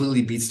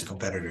completely beats the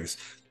competitors.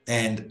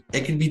 And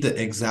it can be the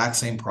exact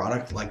same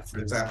product. Like, for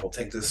example,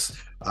 take this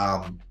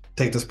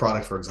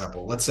product, for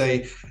example. Let's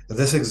say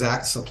this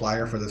exact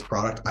supplier for this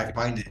product, I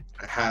find it.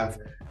 I have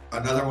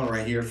another one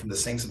right here from the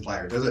same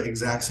supplier. They're the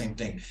exact same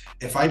thing.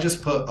 If I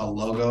just put a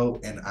logo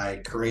and I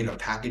create a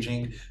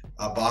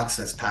box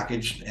that's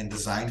packaged and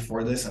designed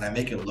for this, and I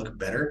make it look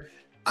better,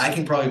 I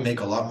can probably make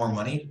a lot more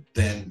money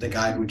than the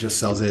guy who just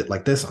sells it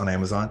like this on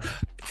Amazon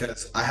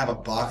because I have a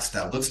box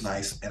that looks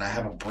nice and I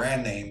have a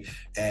brand name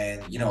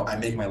and, I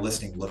make my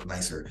listing look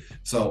nicer.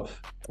 So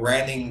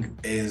branding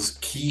is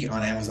key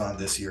on Amazon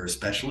this year,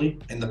 especially.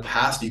 In the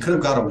past, you could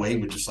have got away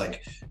with just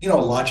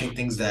launching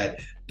things that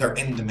they're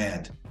in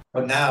demand.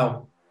 But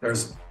now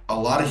there's a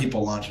lot of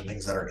people launching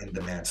things that are in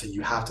demand. So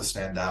you have to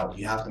stand out.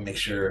 You have to make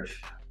sure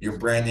your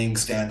branding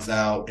stands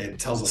out. It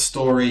tells a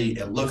story.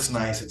 It looks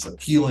nice. It's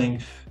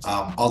appealing.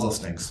 All those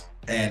things.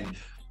 And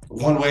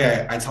one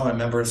way I tell my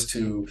members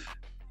to,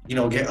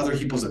 get other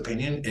people's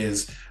opinion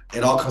is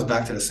it all comes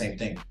back to the same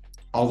thing.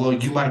 Although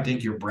you might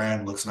think your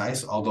brand looks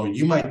nice, although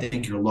you might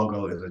think your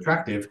logo is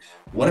attractive,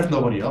 what if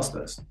nobody else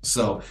does?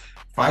 So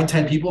find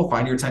 10 people,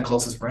 find your 10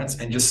 closest friends,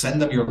 and just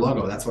send them your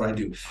logo. That's what I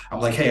do. I'm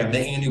like, hey, I'm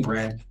making a new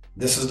brand.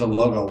 This is the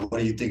logo. What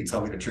do you think?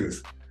 Tell me the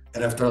truth.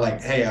 And if they're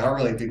like, hey, I don't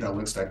really think that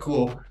looks that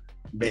cool,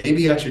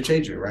 maybe I should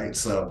change it, right?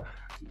 So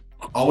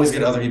always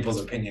get other people's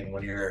opinion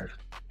when you're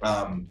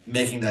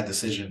making that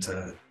decision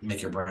to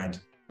make your brand.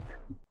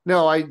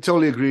 No, I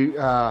totally agree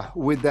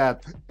with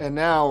that. And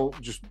now,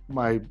 just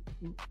my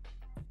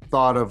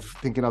thought of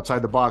thinking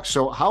outside the box.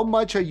 So, how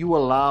much are you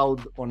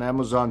allowed on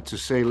Amazon to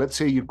say? Let's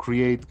say you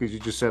create, because you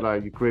just said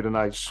you create a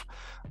nice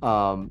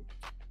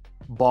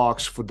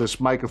box for this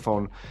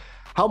microphone.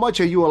 How much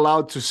are you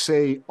allowed to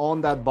say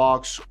on that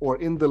box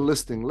or in the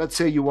listing? Let's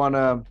say you want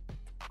to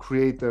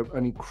create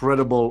an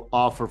incredible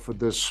offer for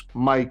this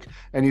mic,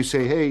 and you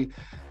say, hey,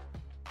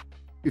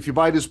 if you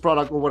buy this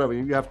product or whatever,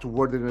 you have to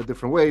word it in a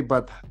different way,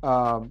 but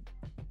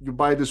you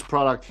buy this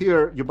product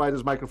here, you buy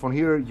this microphone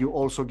here, you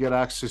also get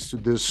access to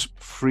this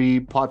free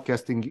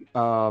podcasting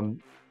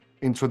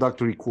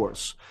introductory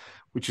course,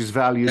 which is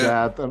valued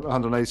at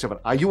 $197.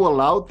 Are you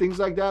allowed things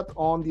like that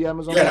on the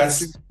Amazon? Yeah,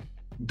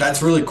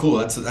 that's really cool.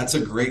 That's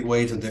a great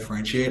way to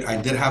differentiate. I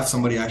did have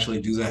somebody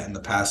actually do that in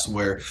the past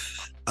where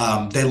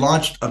they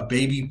launched a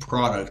baby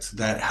product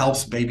that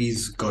helps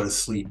babies go to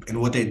sleep. And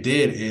what they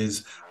did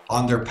is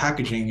on their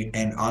packaging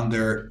and on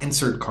their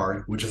insert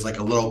card, which is like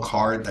a little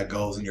card that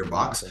goes in your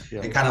box,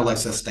 it kind of like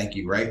says thank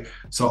you, right?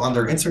 So on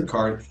their insert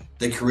card,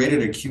 they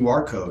created a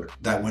QR code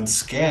that when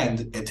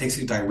scanned, it takes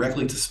you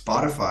directly to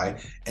Spotify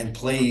and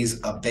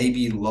plays a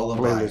baby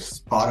lullaby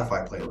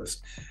Spotify playlist.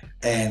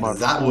 And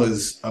that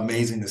was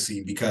amazing to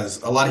see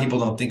because a lot of people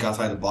don't think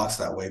outside the box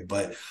that way.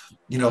 But,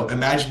 you know,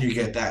 imagine you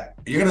get that.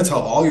 You're going to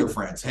tell all your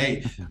friends,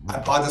 hey, I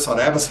bought this on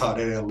Amazon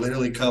and it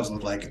literally comes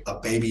with like a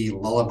baby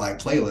lullaby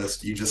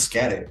playlist. You just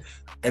scan it.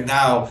 And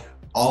now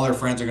all their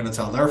friends are going to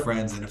tell their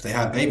friends. And if they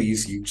have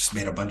babies, you just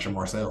made a bunch of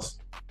more sales.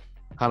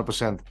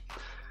 100%.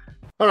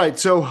 All right,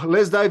 so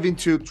let's dive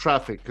into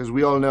traffic because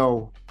we all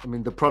know, I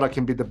mean, the product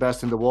can be the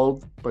best in the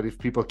world, but if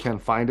people can't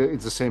find it,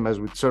 it's the same as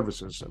with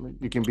services. I mean,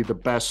 you can be the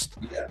best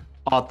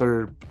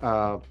author,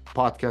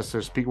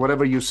 podcaster, speaker,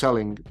 whatever you're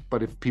selling,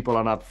 but if people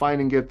are not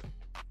finding it,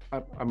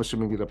 I'm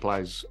assuming it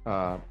applies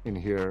in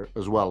here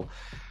as well.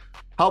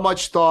 How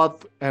much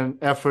thought and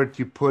effort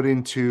you put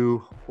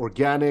into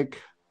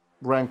organic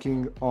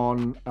ranking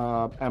on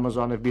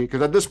Amazon FBA?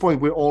 Because at this point,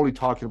 we're only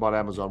talking about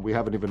Amazon. We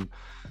haven't even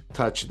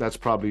touched.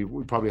 We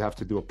probably have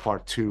to do a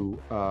part 2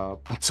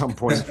 at some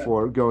point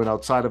for going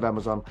outside of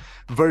Amazon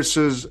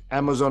versus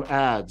Amazon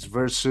ads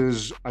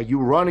versus are you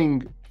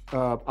running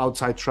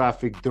outside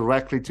traffic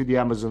directly to the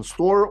Amazon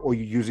store or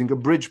you using a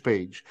bridge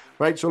page,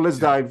 right? So let's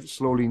dive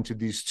slowly into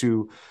these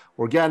two,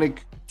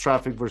 organic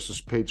traffic versus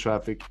paid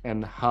traffic,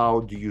 and how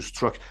do you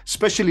structure,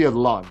 especially at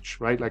launch,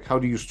 right? Like how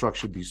do you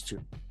structure these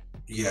two?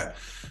 Yeah.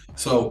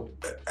 So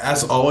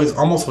as always,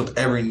 almost with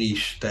every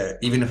niche that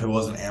even if it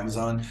wasn't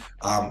Amazon,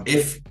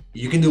 if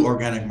you can do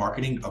organic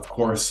marketing, of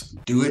course,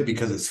 do it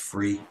because it's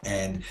free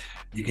and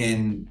you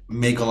can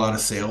make a lot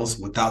of sales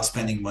without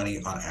spending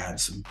money on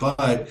ads.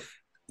 But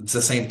it's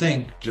the same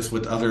thing, just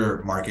with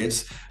other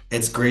markets.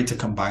 It's great to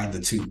combine the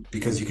two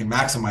because you can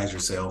maximize your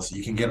sales.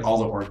 You can get all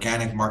the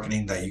organic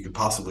marketing that you could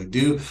possibly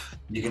do.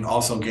 You can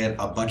also get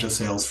a bunch of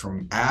sales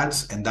from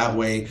ads, and that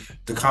way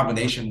the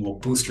combination will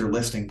boost your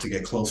listing to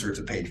get closer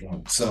to page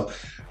 1. So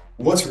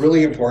what's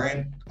really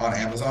important on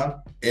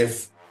Amazon,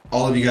 if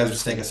all of you guys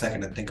just take a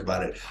second and think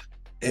about it,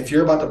 if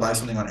you're about to buy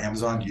something on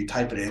Amazon, you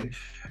type it in,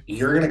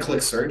 you're going to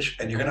click search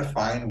and you're going to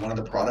find one of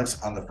the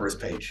products on the first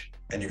page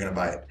and you're going to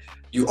buy it.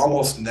 You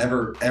almost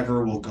never,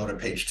 ever will go to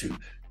page 2.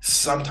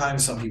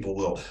 Sometimes some people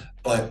will,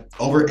 but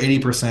over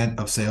 80%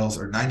 of sales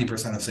or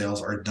 90% of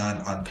sales are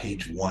done on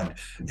page 1.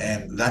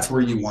 And that's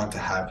where you want to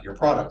have your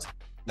product.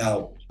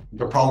 Now,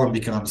 the problem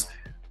becomes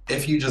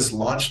if you just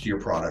launched your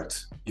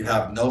product, you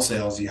have no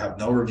sales, you have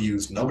no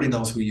reviews, nobody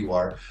knows who you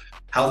are.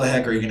 How the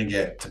heck are you going to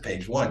get to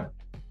page 1?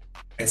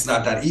 It's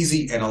not that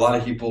easy. And a lot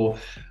of people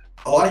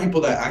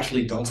that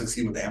actually don't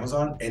succeed with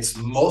Amazon, it's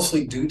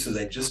mostly due to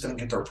they just didn't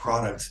get their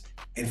product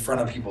in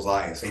front of people's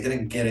eyes. They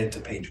didn't get it to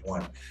page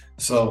 1.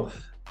 So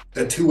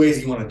the 2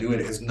 ways you want to do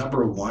it is,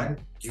 number 1,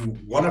 you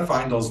want to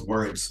find those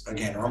words.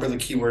 Again, remember the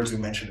keywords we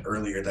mentioned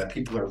earlier that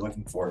people are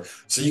looking for.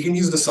 So you can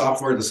use the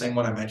software, the same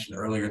one I mentioned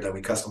earlier that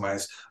we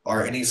customize,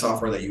 or any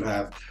software that you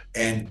have,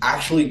 and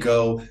actually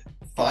go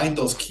find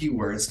those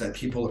keywords that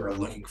people are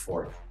looking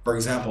for. For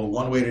example,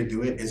 one way to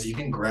do it is you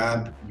can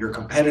grab your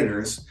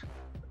competitors,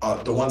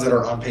 the ones that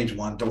are on page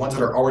 1, the ones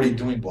that are already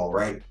doing well,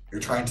 right?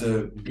 You're trying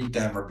to beat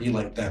them or be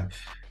like them.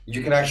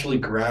 You can actually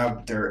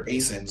grab their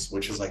ASINs,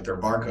 which is like their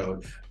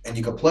barcode, and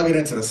you can plug it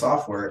into the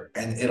software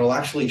and it'll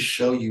actually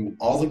show you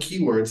all the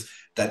keywords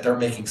that they're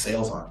making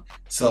sales on.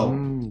 So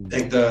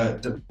take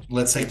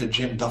let's take the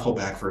gym duffel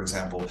bag, for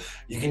example.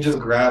 You can just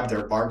grab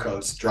their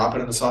barcodes, drop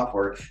it in the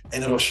software,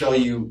 and it'll show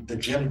you the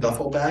gym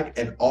duffel bag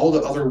and all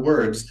the other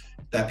words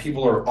that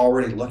people are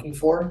already looking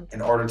for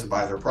in order to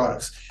buy their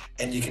products.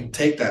 And you can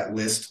take that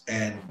list,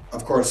 and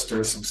of course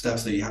there's some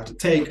steps that you have to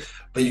take,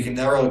 but you can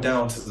narrow it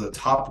down to the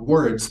top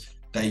words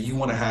that you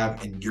want to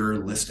have in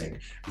your listing.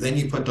 Then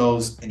you put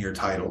those in your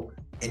title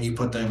and you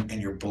put them in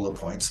your bullet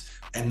points.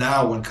 And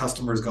now when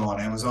customers go on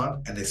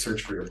Amazon and they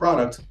search for your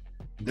product,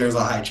 there's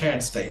a high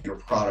chance that your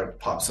product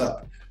pops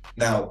up.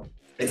 Now,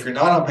 if you're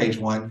not on page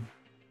one,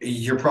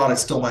 your product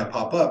still might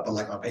pop up, but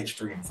like on page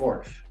 3 and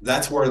 4,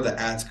 that's where the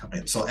ads come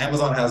in. So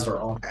Amazon has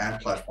their own ad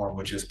platform,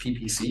 which is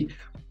PPC.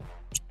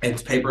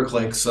 It's pay per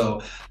click.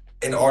 So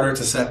in order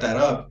to set that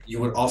up, you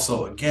would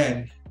also,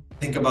 again,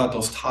 think about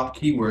those top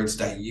keywords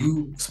that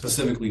you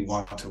specifically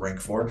want to rank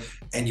for,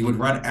 and you would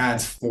run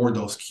ads for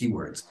those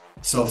keywords.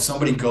 So if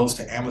somebody goes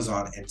to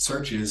Amazon and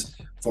searches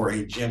for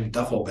a gym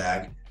duffel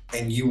bag,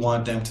 and you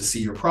want them to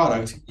see your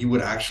product, you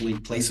would actually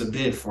place a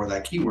bid for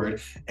that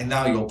keyword, and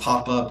now you'll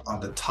pop up on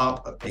the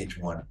top of page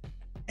one,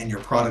 and your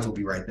product will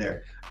be right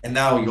there. And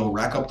now you'll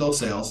rack up those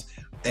sales,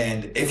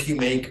 and if you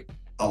make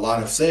a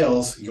lot of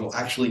sales, you'll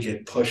actually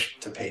get pushed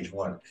to page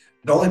one.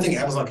 The only thing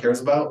Amazon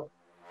cares about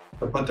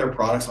to put their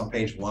products on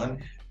page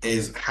one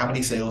is how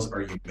many sales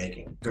are you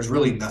making. There's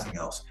really nothing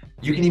else.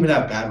 You can even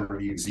have bad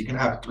reviews. You can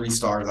have 3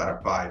 stars out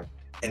of 5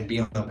 and be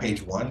on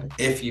page one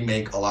if you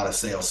make a lot of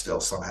sales still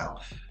somehow.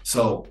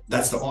 So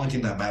that's the only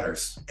thing that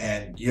matters.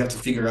 And you have to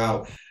figure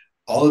out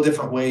all the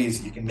different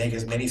ways you can make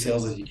as many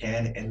sales as you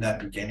can in that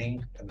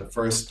beginning, in the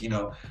first,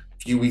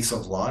 few weeks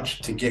of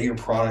launch, to get your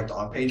product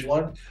on page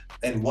one.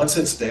 And once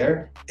it's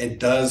there, it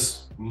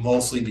does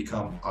mostly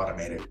become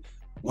automated.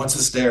 Once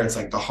it's there, it's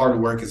like the hard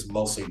work is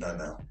mostly done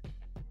now.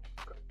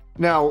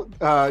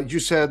 Now, you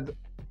said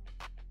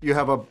you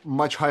have a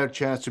much higher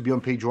chance to be on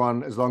page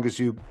one as long as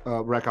you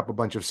rack up a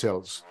bunch of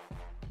sales.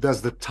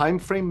 Does the time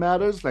frame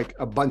matters? Like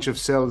a bunch of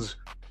sales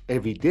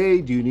every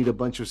day? Do you need a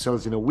bunch of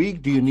sales in a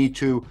week? Do you need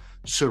to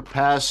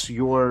surpass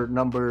your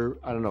number,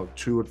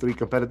 2 or 3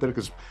 competitor?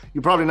 Because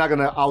you're probably not going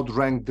to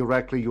outrank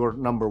directly your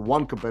number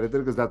 1 competitor,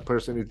 because that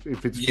person,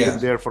 if it's been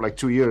there for like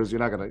 2 years, you're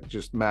not going to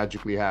just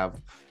magically have,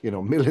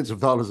 millions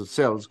of dollars of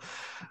sales.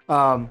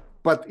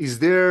 But is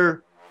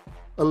there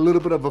a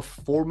little bit of a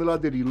formula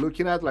that you're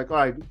looking at? Like, all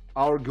right,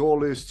 our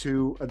goal is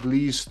to at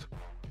least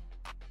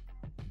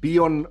be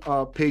on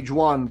page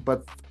one,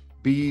 but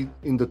be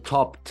in the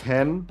top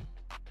 10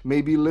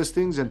 maybe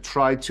listings, and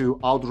try to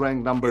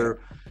outrank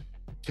number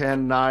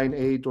 10, 9,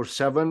 8, or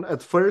 7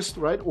 at first,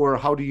 right? Or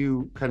how do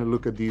you kind of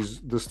look at the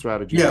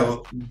strategy? Yeah,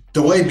 well,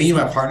 the way me and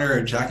my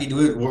partner Jackie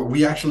do it,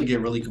 we actually get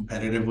really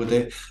competitive with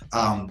it.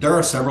 There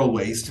are several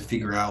ways to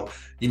figure out,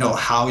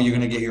 how you're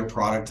going to get your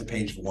product to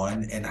page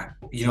one, and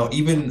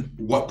even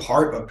what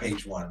part of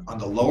page one, on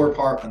the lower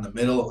part, on the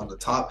middle, on the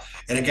top.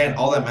 And again,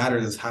 all that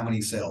matters is how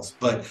many sales.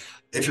 But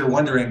if you're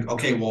wondering,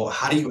 okay, well,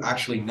 how do you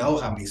actually know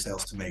how many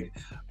sales to make?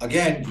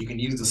 Again, you can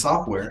use the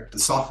software. The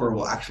software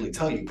will actually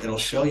tell you. It'll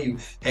show you,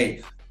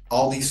 hey,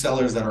 all these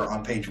sellers that are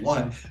on page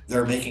one,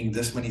 they're making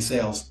this many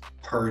sales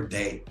per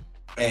day.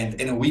 And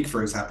in a week,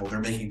 for example, they're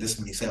making this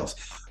many sales.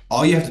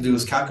 All you have to do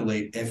is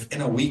calculate if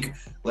in a week,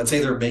 let's say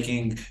they're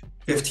making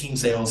 15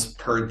 sales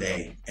per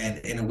day, and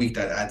in a week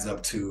that adds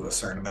up to a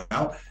certain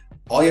amount.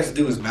 All you have to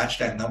do is match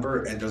that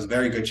number, and there's a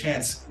very good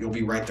chance you'll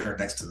be right there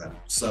next to them.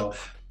 So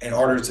in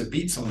order to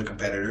beat some of the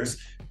competitors,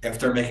 if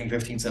they're making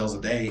 15 sales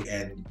a day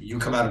and you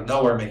come out of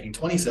nowhere making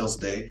 20 sales a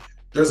day,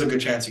 there's a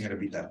good chance you're going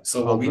to beat them.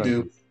 So what we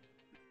do,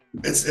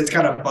 it's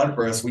kind of fun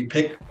for us. We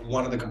pick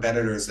one of the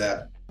competitors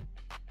that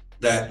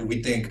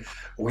we think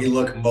we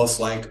look most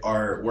like,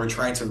 we're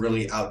trying to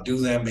really outdo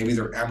them. Maybe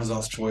they're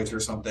Amazon's choice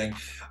or something,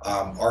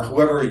 or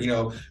whoever,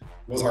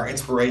 was our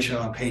inspiration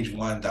on page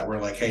one, that we're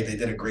like, hey, they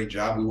did a great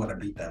job, we want to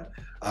beat them.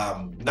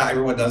 Not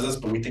everyone does this,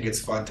 but we think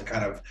it's fun to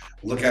kind of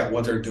look at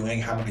what they're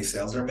doing, how many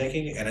sales they're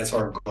making, and it's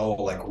our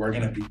goal, like, we're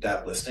going to beat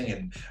that listing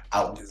and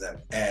outdo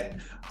them.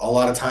 And a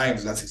lot of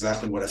times that's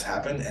exactly what has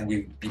happened, and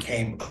we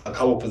became a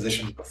couple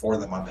positions before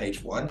them on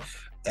page one,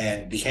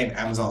 and became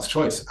Amazon's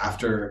choice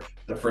after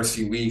the first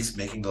few weeks,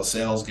 making those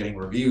sales, getting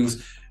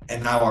reviews,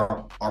 and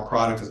now our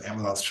product is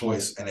Amazon's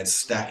choice, and it's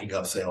stacking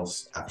up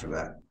sales after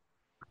that.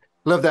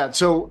 Love that.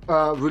 So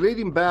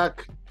relating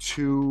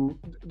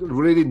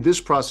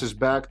this process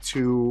back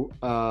to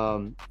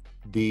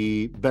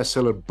the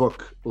bestseller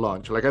book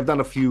launch. Like, I've done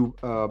a few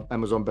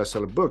Amazon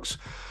bestseller books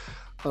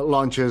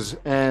launches,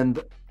 and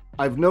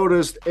I've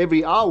noticed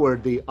every hour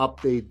they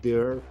update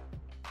their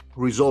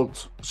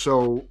results.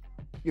 So,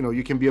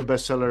 you can be a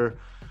bestseller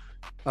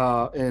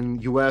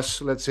in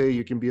US, let's say,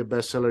 you can be a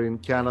bestseller in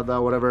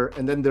Canada, whatever.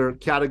 And then there are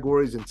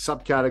categories and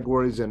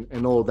subcategories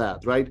and all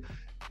that, right?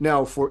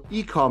 Now, for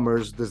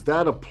e-commerce, does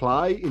that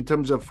apply in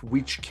terms of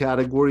which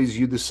categories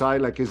you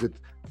decide? Like, is it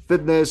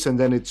fitness, and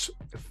then it's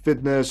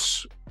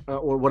fitness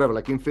or whatever?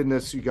 Like in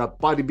fitness, you got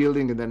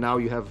bodybuilding, and then now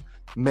you have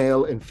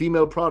male and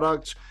female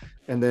products,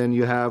 and then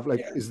you have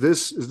is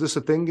this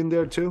a thing in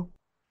there too?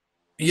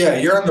 Yeah,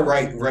 you're on the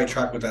right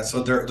track with that.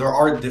 So there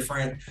are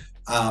different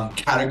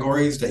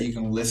categories that you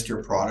can list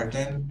your product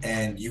in,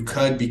 and you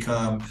could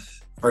become,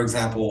 for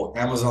example,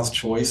 Amazon's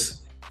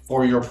choice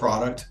for your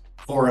product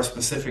for a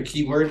specific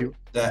keyword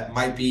that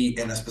might be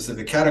in a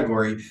specific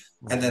category,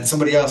 and then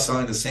somebody else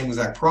selling the same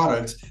exact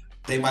product,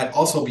 they might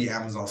also be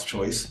Amazon's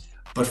choice,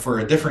 but for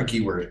a different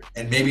keyword,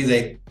 and maybe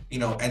they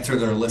enter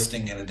their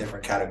listing in a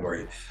different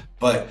category.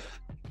 But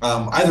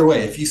Either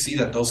way, if you see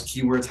that those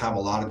keywords have a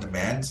lot of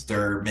demands,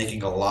 they're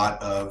making a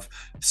lot of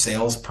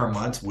sales per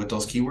month with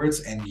those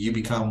keywords, and you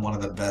become one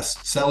of the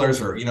best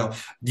sellers, or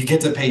you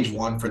get to page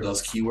one for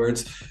those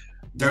keywords,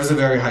 there's a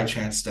very high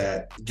chance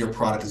that your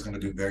product is going to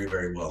do very,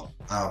 very well.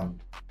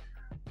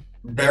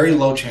 Very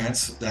low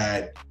chance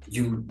that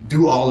you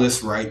do all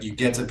this right, you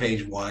get to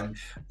page one,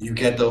 you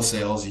get those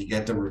sales, you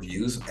get the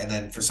reviews, and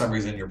then for some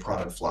reason your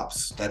product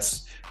flops.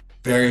 That's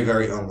very,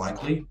 very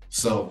unlikely.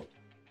 So,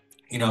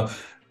 you know,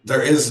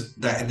 there is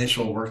that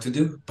initial work to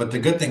do. But the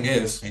good thing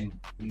is, and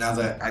now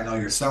that I know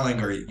you're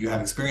selling or you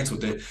have experience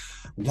with it,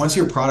 once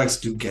your products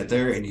do get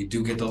there and you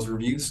do get those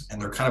reviews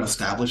and they're kind of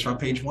established on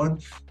page one,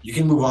 you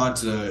can move on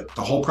to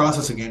the whole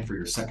process again for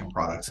your second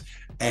product.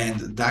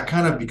 And that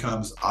kind of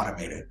becomes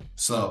automated.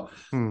 So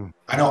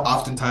I know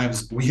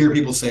oftentimes we hear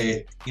people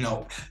say,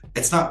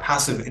 it's not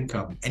passive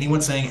income.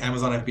 Anyone saying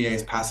Amazon FBA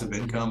is passive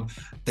income,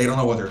 they don't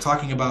know what they're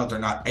talking about. They're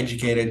not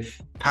educated.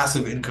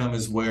 Passive income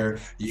is where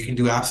you can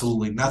do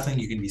absolutely nothing.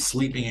 You can be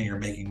sleeping and you're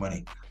making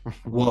money.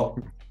 Well,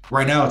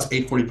 right now it's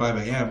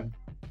 8:45 a.m.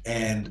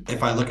 And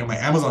if I look at my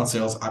Amazon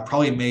sales, I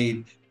probably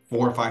made $4,000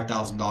 or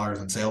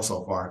 $5,000 in sales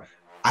so far.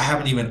 I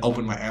haven't even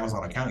opened my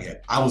Amazon account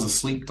yet. I was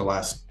asleep the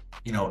last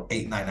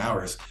 8-9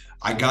 hours.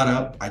 I got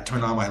up, I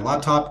turned on my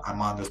laptop,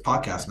 I'm on this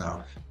podcast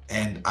now,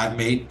 and I've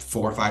made $4,000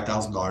 or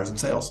 $5,000 in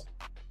sales.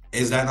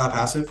 Is that not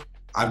passive?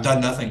 I've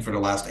done nothing for the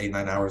last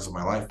 8-9 hours of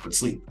my life but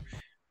sleep.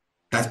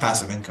 That's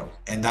passive income.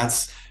 And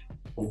that's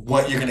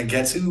what you're going to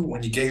get to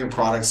when you get your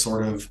product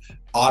sort of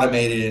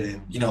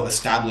automated and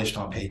established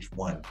on page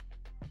one.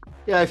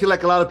 Yeah, I feel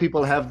like a lot of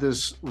people have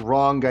this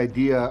wrong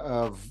idea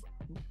of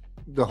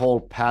the whole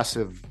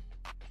passive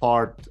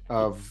part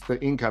of the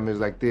income. Is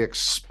like they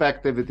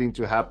expect everything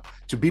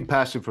to be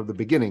passive from the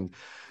beginning.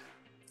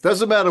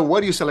 Doesn't matter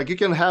what you sell. Like you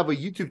can have a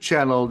YouTube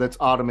channel that's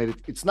automated.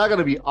 It's not going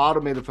to be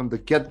automated from the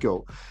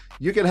get-go.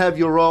 You can have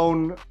your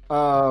own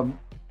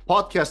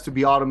podcast to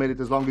be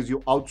automated as long as you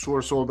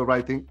outsource all the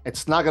right thing.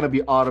 It's not going to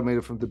be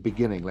automated from the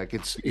beginning. Like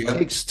it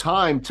takes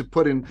time to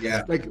put in.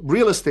 Like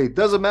real estate,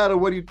 doesn't matter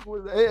what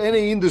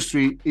any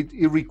industry,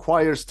 it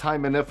requires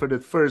time and effort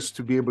at first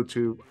to be able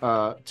to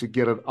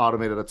get it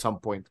automated at some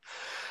point.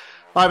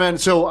 All right, man.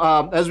 So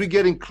as we're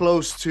getting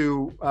close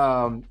to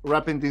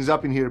wrapping things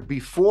up in here,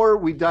 before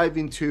we dive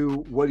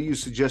into what do you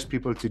suggest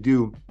people to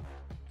do,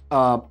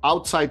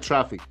 outside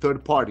traffic,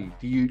 third party,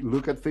 do you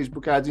look at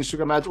Facebook ads,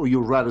 Instagram ads, or you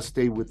rather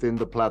stay within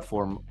the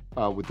platform,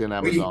 within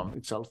Amazon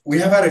itself? We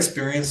have had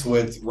experience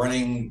with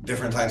running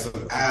different types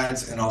of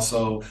ads and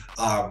also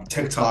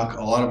TikTok.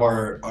 A lot of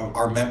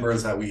our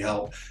members that we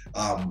help,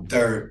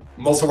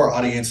 most of our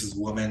audience is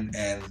women,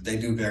 and they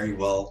do very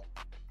well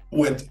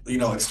with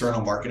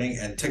external marketing,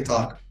 and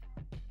TikTok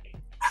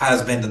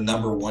has been the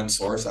number one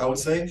source, I would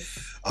say,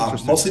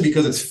 mostly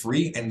because it's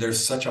free and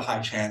there's such a high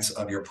chance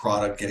of your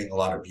product getting a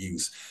lot of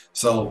views.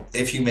 So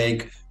if you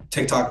make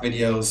TikTok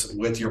videos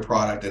with your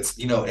product, it's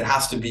it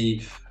has to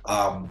be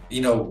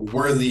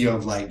worthy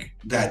of like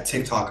that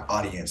TikTok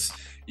audience.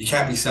 You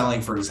can't be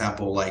selling, for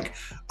example, like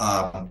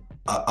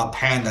a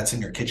pan that's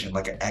in your kitchen,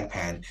 like an egg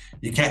pan.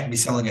 You can't be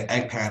selling an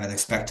egg pan and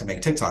expect to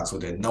make TikToks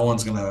with it. No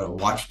one's gonna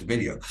watch the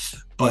video.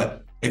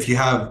 But if you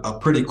have a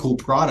pretty cool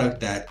product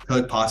that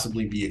could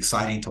possibly be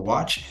exciting to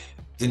watch,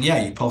 then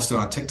yeah, you post it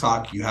on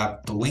TikTok, you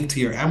have the link to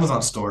your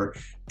Amazon store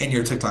in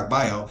your TikTok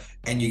bio,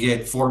 and you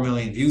get 4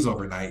 million views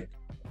overnight.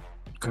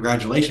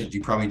 Congratulations,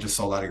 you probably just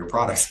sold out of your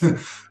products.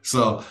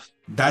 So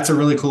that's a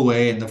really cool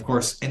way. And of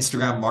course,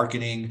 Instagram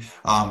marketing.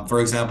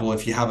 For example,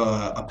 if you have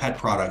a pet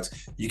product,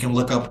 you can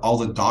look up all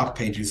the dog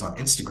pages on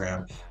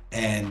Instagram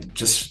and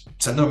just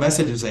send them a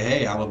message and say,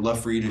 hey, I would love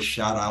for you to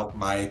shout out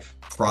my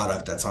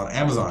product that's on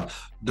Amazon.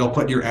 They'll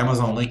put your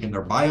Amazon link in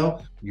their bio.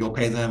 You'll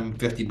pay them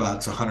 $50,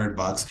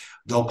 $100.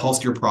 They'll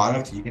post your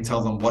product. You can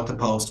tell them what to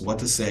post, what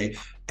to say.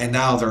 And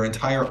now their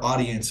entire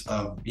audience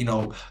of,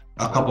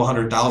 a couple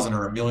 100,000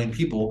 or 1 million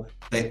people,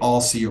 they all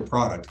see your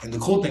product. And the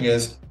cool thing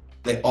is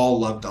they all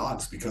love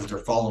dogs because they're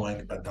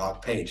following a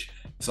dog page.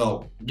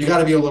 So you got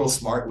to be a little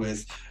smart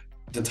with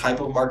the type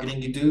of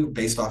marketing you do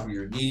based off of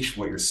your niche,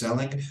 what you're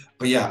selling.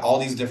 But yeah, all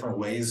these different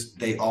ways,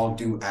 they all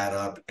do add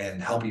up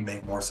and help you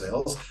make more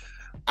sales.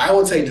 I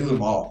would say do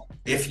them all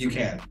if you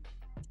can.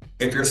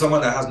 If you're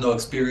someone that has no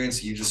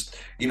experience, you just,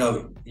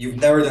 you've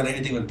never done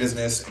anything with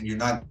business and you're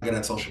not good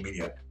at social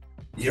media,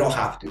 you don't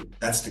have to.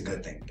 That's the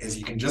good thing, is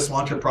you can just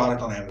launch a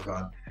product on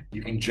Amazon.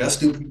 You can just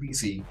do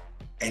PPC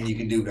and you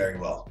can do very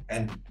well.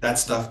 And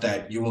that's stuff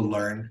that you will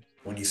learn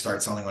when you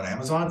start selling on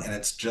Amazon, and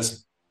it's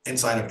just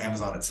inside of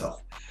Amazon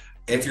itself.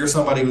 If you're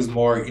somebody who's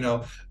more,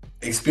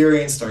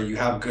 experienced, or you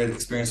have good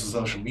experience with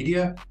social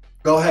media,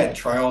 go ahead,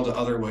 try all the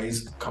other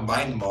ways,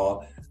 combine them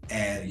all,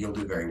 and you'll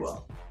do very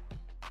well.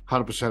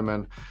 100%,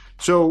 man.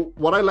 So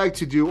what I like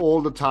to do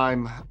all the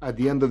time at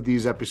the end of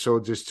these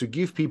episodes is to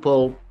give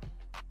people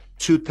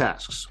 2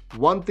 tasks.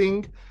 One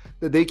thing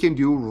that they can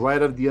do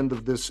right at the end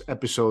of this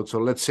episode. So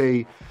let's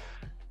say,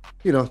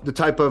 the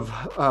type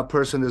of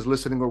person is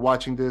listening or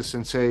watching this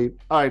and say,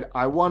 all right,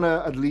 I want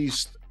to at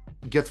least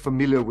get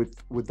familiar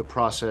with the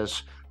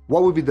process.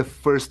 What would be the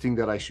first thing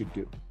that I should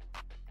do?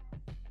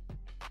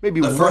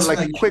 Maybe The one first thing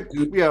like that you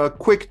should do. a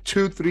quick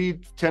 2, 3,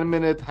 10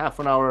 minute, half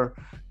an hour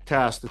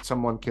task that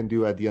someone can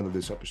do at the end of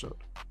this episode.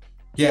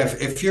 Yeah,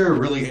 if you're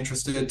really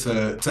interested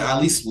to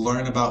at least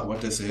learn about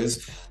what this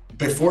is,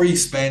 before you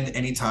spend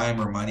any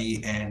time or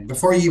money, and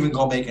before you even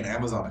go make an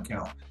Amazon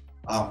account,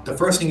 the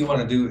first thing you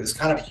want to do is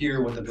kind of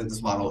hear what the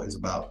business model is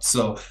about.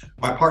 So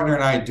my partner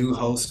and I do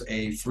host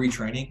a free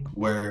training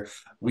where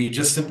we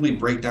just simply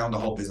break down the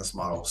whole business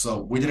model.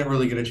 So we didn't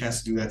really get a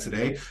chance to do that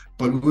today,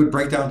 but we would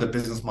break down the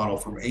business model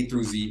from A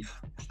through Z,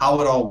 how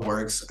it all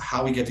works,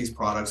 how we get these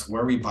products,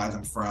 where we buy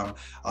them from,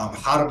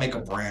 how to make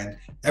a brand,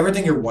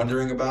 everything you're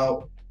wondering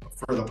about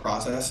for the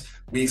process.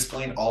 We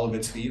explain all of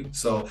it to you.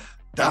 So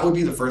that would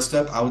be the first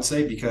step, I would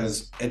say,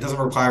 because it doesn't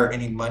require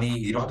any money.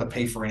 You don't have to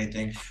pay for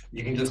anything.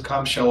 You can just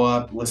come, show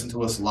up, listen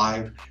to us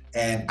live,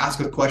 and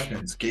ask us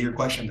questions, get your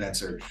questions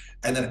answered.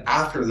 And then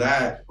after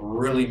that,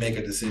 really make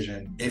a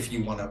decision if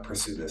you want to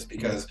pursue this,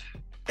 because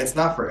it's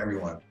not for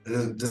everyone.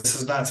 This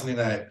is not something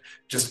that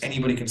just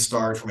anybody can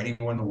start from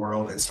anywhere in the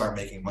world and start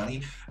making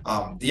money.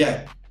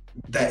 Yeah,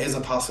 that is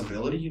a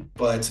possibility,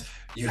 but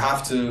you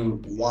have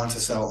to want to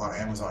sell on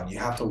Amazon. You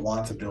have to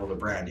want to build a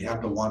brand. You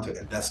have to want to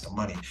invest the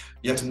money.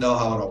 You have to know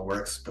how it all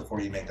works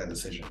before you make that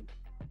decision.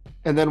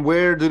 And then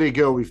where do they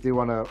go if they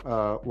want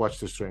to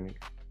watch this training?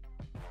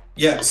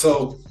 Yeah,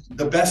 so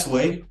the best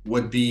way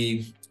would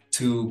be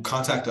to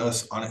contact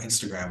us on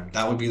Instagram.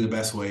 That would be the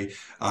best way.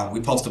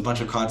 We post a bunch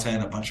of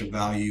content, a bunch of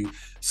value.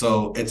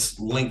 So it's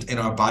linked in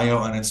our bio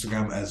on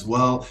Instagram as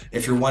well.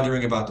 If you're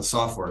wondering about the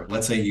software,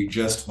 let's say you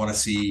just want to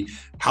see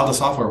how the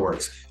software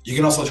works, you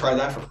can also try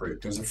that for free.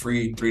 There's a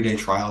free 3-day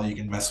trial you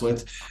can mess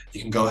with.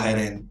 You can go ahead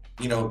and,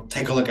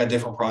 take a look at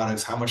different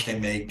products, how much they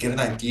make, get an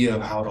idea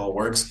of how it all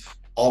works,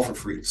 all for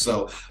free.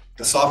 So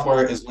the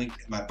software is linked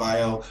in my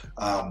bio.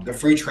 The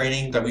free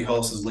training that we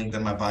host is linked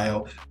in my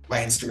bio. My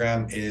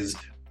Instagram is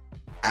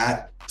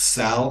at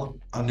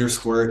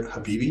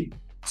Sal_Habibi.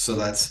 So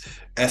that's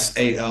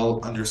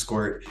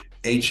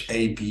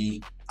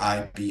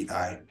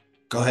SAL_HABIBI.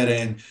 Go ahead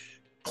and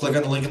click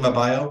on the link in my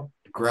bio,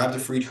 grab the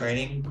free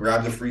training,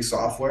 grab the free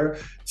software,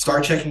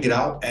 start checking it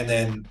out. And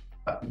then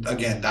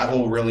again, that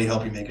will really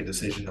help you make a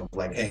decision of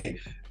like, hey,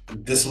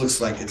 this looks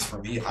like it's for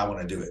me. I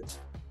want to do it.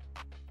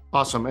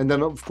 Awesome. And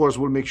then, of course,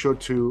 we'll make sure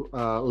to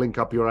link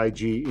up your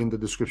IG in the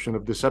description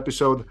of this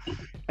episode.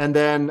 And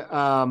then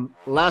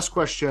last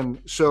question.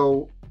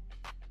 So,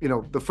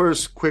 the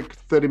first quick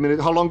 30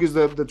 minutes, how long is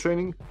the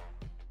training?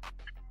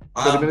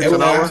 30 minutes,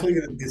 an hour? Actually,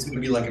 it's going to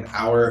be like an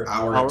hour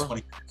and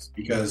 20 minutes,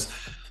 because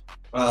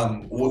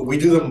we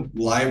do them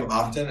live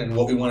often. And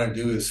what we want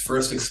to do is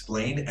first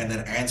explain and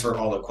then answer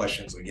all the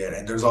questions we get.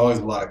 And there's always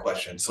a lot of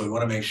questions. So we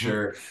want to make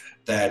sure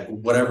that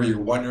whatever you're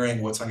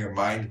wondering, what's on your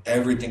mind,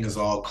 everything is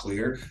all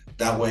clear.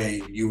 That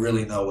way you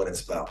really know what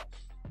it's about.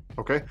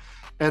 Okay.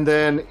 And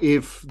then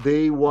if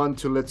they want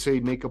to, let's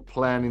say, make a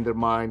plan in their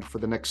mind for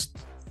the next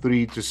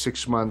 3 to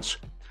 6 months,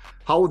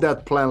 how would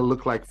that plan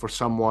look like for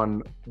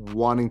someone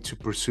wanting to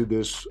pursue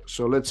this?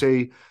 So let's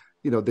say,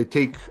 they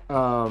take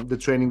the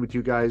training with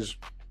you guys,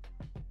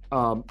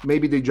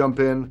 maybe they jump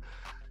in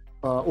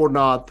or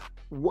not.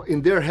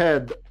 In their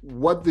head,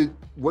 what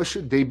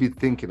should they be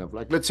thinking of?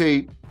 Like, let's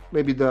say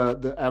maybe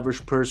the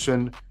average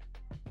person,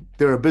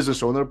 they're a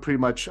business owner. Pretty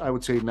much, I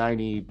would say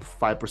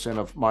 95%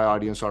 of my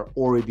audience are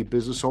already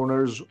business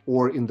owners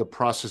or in the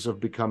process of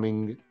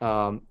becoming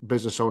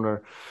business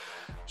owner.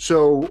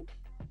 So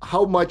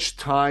how much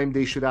time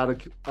they should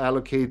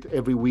allocate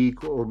every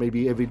week or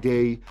maybe every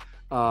day.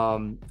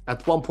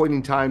 At one point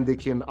in time, they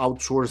can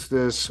outsource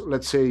this.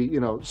 Let's say,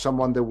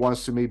 someone that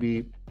wants to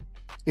maybe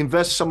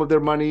invest some of their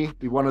money.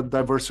 They want to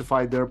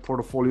diversify their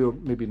portfolio,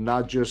 maybe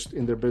not just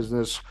in their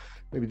business.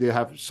 Maybe they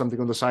have something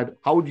on the side.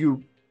 How would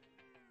you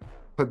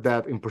put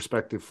that in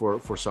perspective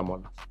for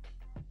someone?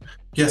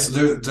 Yes,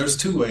 there's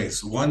two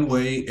ways. One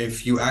way,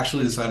 if you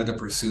actually decided to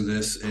pursue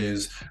this,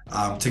 is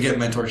to get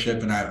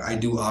mentorship. And I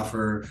do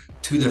offer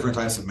 2 different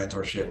types of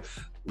mentorship.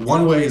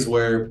 One way is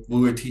where we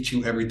would teach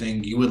you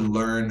everything. You would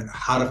learn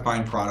how to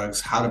find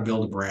products, how to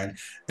build a brand,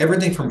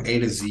 everything from A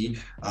to Z.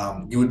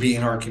 You would be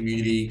in our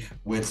community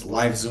with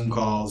live Zoom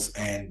calls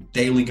and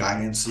daily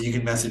guidance. So you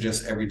can message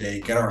us every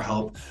day, get our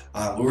help.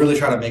 We really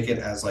try to make it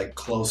as like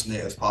close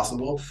knit as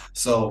possible.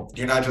 So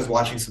you're not just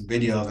watching some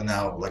videos and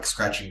now like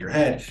scratching your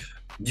head.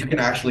 You can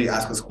actually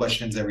ask us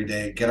questions every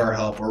day, get our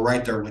help. We're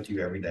right there with you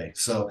every day.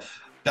 So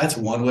that's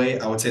one way.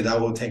 I would say that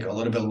will take a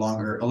little bit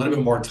longer, a little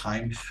bit more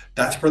time.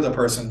 That's for the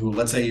person who,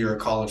 let's say you're a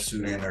college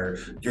student or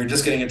you're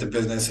just getting into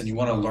business and you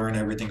want to learn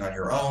everything on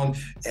your own.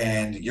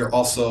 And you're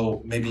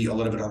also maybe a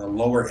little bit on the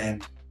lower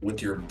end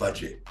with your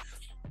budget.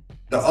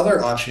 The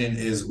other option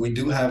is we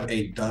do have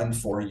a done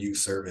for you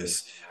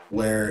service.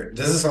 where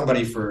this is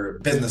somebody for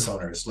business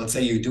owners. Let's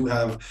say you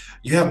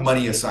have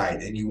money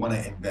aside and you want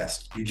to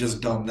invest. You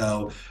just don't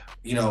know,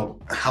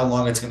 how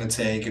long it's going to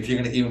take, if you're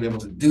going to even be able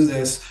to do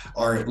this,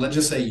 or let's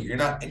just say you're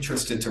not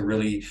interested to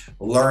really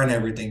learn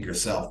everything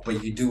yourself,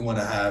 but you do want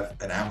to have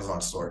an Amazon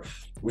store.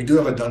 We do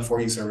have a done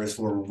for you service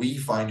where we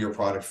find your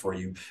product for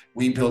you.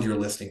 We build your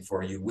listing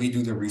for you. We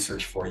do the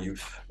research for you.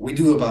 We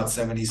do about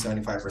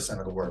 75%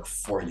 of the work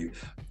for you.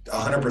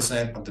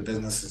 100% of the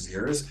business is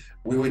yours.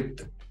 We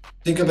would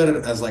think of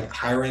it as like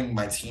hiring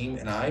my team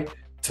and I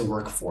to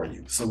work for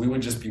you. So we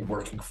would just be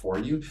working for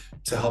you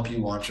to help you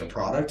launch a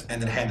product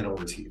and then hand it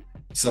over to you.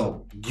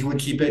 So you would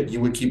keep it, you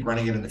would keep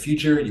running it in the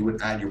future, you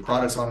would add your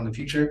products on in the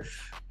future.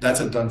 That's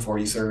a done for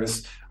you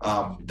service.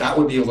 That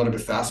would be a little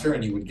bit faster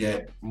and you would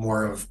get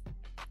more of,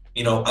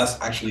 us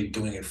actually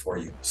doing it for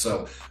you.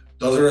 So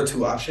those are the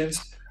two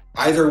options.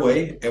 Either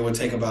way, it would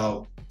take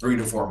about 3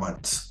 to 4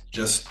 months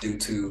just due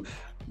to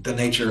the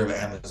nature of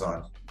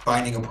Amazon.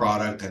 Finding a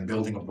product and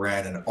building a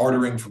brand and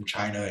ordering from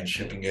China and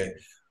shipping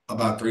it,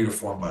 about 3 to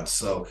 4 months.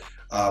 So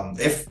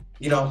if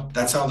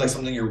that sounds like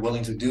something you're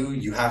willing to do,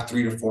 you have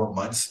 3 to 4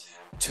 months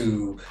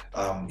to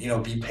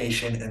be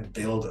patient and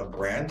build a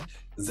brand,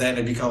 then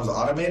it becomes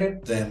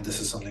automated, then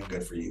this is something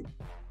good for you.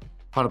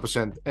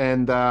 100%.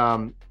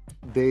 And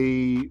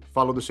they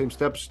follow the same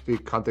steps. They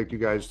contact you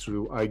guys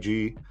through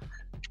IG.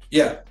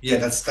 Yeah,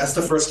 that's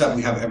the first step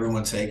we have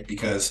everyone take,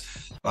 because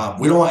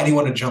we don't want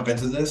anyone to jump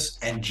into this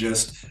and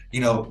just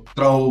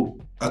throw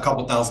a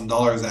couple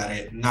 $1,000s at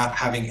it, not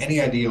having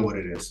any idea what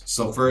it is.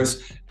 So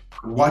first,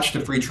 watch the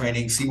free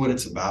training, see what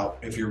it's about.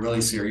 If you're really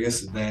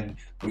serious, then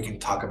we can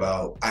talk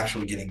about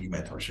actually getting you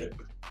mentorship.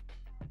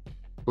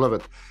 Love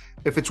it.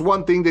 If it's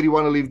one thing that you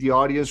want to leave the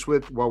audience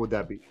with, what would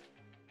that be?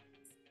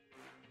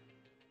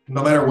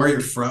 No matter where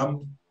you're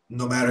from,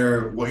 no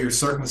matter what your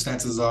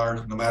circumstances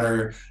are, no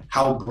matter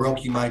how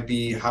broke you might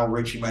be, how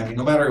rich you might be,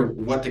 no matter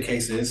what the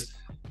case is,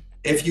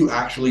 if you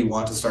actually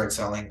want to start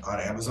selling on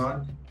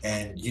Amazon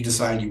and you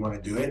decide you want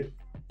to do it,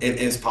 it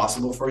is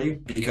possible for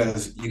you,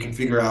 because you can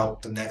figure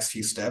out the next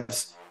few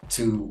steps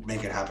to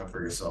make it happen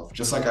for yourself.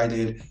 Just like I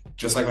did,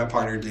 just like my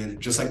partner did,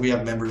 just like we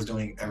have members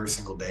doing every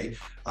single day.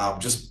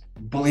 Just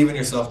believe in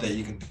yourself that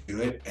you can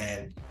do it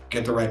and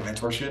get the right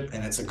mentorship.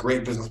 And it's a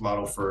great business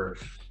model for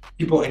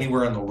people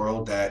anywhere in the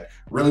world that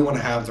really want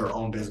to have their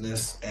own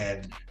business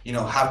and,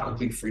 have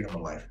complete freedom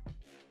in life.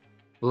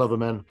 Love it,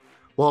 man.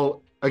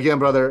 Well, again,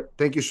 brother,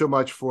 thank you so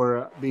much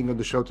for being on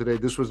the show today.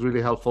 This was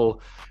really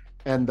helpful.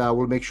 And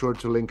we'll make sure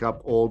to link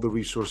up all the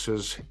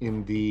resources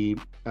in the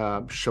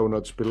show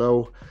notes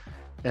below.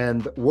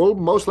 And we'll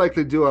most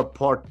likely do a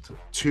part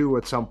 2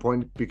 at some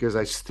point, because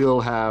I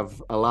still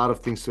have a lot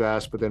of things to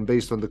ask. But then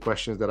based on the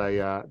questions that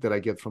I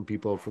get from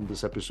people from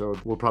this episode,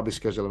 we'll probably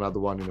schedule another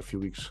one in a few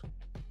weeks.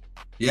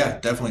 Yeah,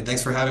 definitely.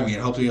 Thanks for having me.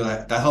 And hopefully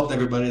that helped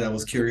everybody that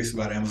was curious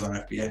about Amazon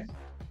FBA.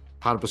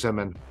 100%,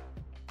 man.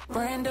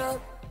 Brand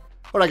up.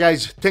 All right,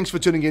 guys, thanks for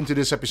tuning in to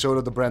this episode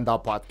of the Brand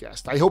Up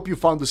Podcast. I hope you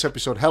found this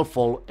episode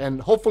helpful,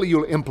 and hopefully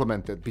you'll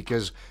implement it,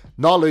 because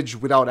knowledge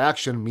without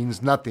action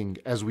means nothing,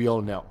 as we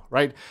all know,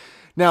 right?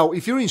 Now,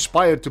 if you're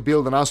inspired to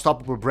build an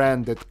unstoppable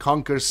brand that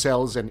conquers,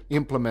 sells, and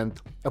implement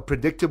a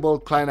predictable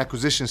client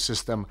acquisition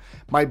system,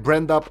 my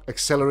Brand Up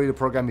Accelerator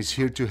program is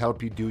here to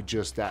help you do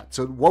just that.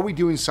 So what we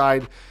do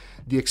inside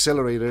the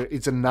accelerator,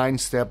 it's a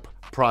 9-step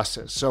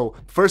process. So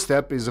first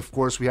step is, of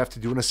course, we have to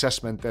do an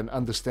assessment and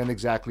understand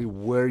exactly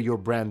where your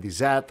brand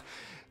is at.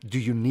 Do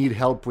you need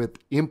help with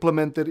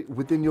implementing it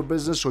within your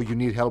business, or you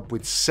need help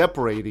with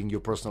separating your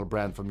personal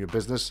brand from your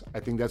business? I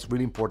think that's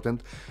really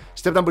important.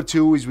 Step number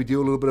 2 is we do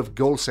a little bit of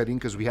goal setting,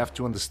 because we have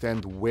to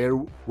understand where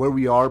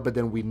we are, but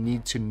then we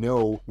need to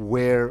know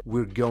where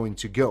we're going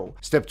to go.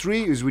 Step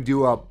 3 is we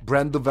do a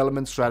brand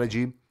development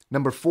strategy.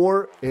 Number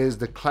 4 is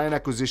the client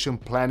acquisition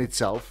plan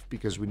itself,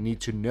 because we need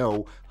to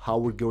know how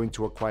we're going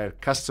to acquire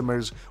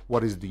customers,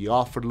 what is the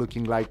offer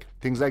looking like,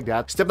 things like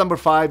that. Step number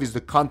 5 is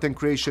the content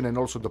creation and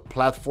also the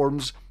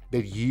platforms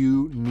that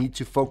you need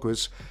to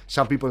focus.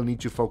 Some people need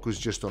to focus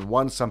just on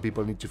one, some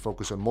people need to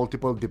focus on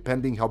multiple,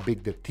 depending how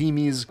big the team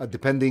is,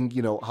 depending,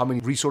 how many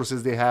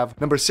resources they have.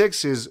 Number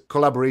 6 is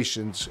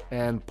collaborations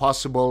and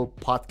possible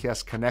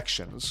podcast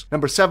connections.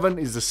 Number 7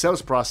 is the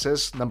sales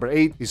process. Number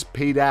 8 is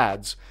paid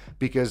ads,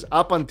 because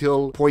up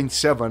until point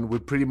 7, we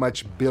pretty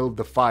much build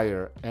the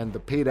fire, and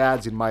the paid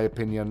ads, in my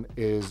opinion,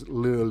 is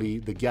literally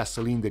the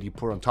gasoline that you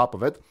pour on top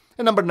of it.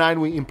 And number 9,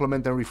 we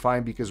implement and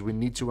refine, because we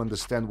need to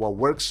understand what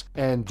works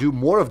and do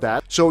more of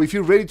that. So if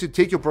you're ready to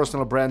take your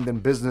personal brand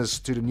and business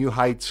to the new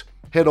heights,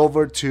 head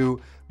over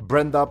to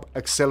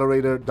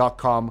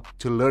brandupaccelerator.com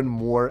to learn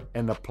more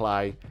and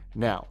apply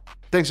now.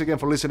 Thanks again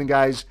for listening,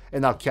 guys,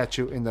 and I'll catch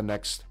you in the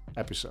next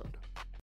episode.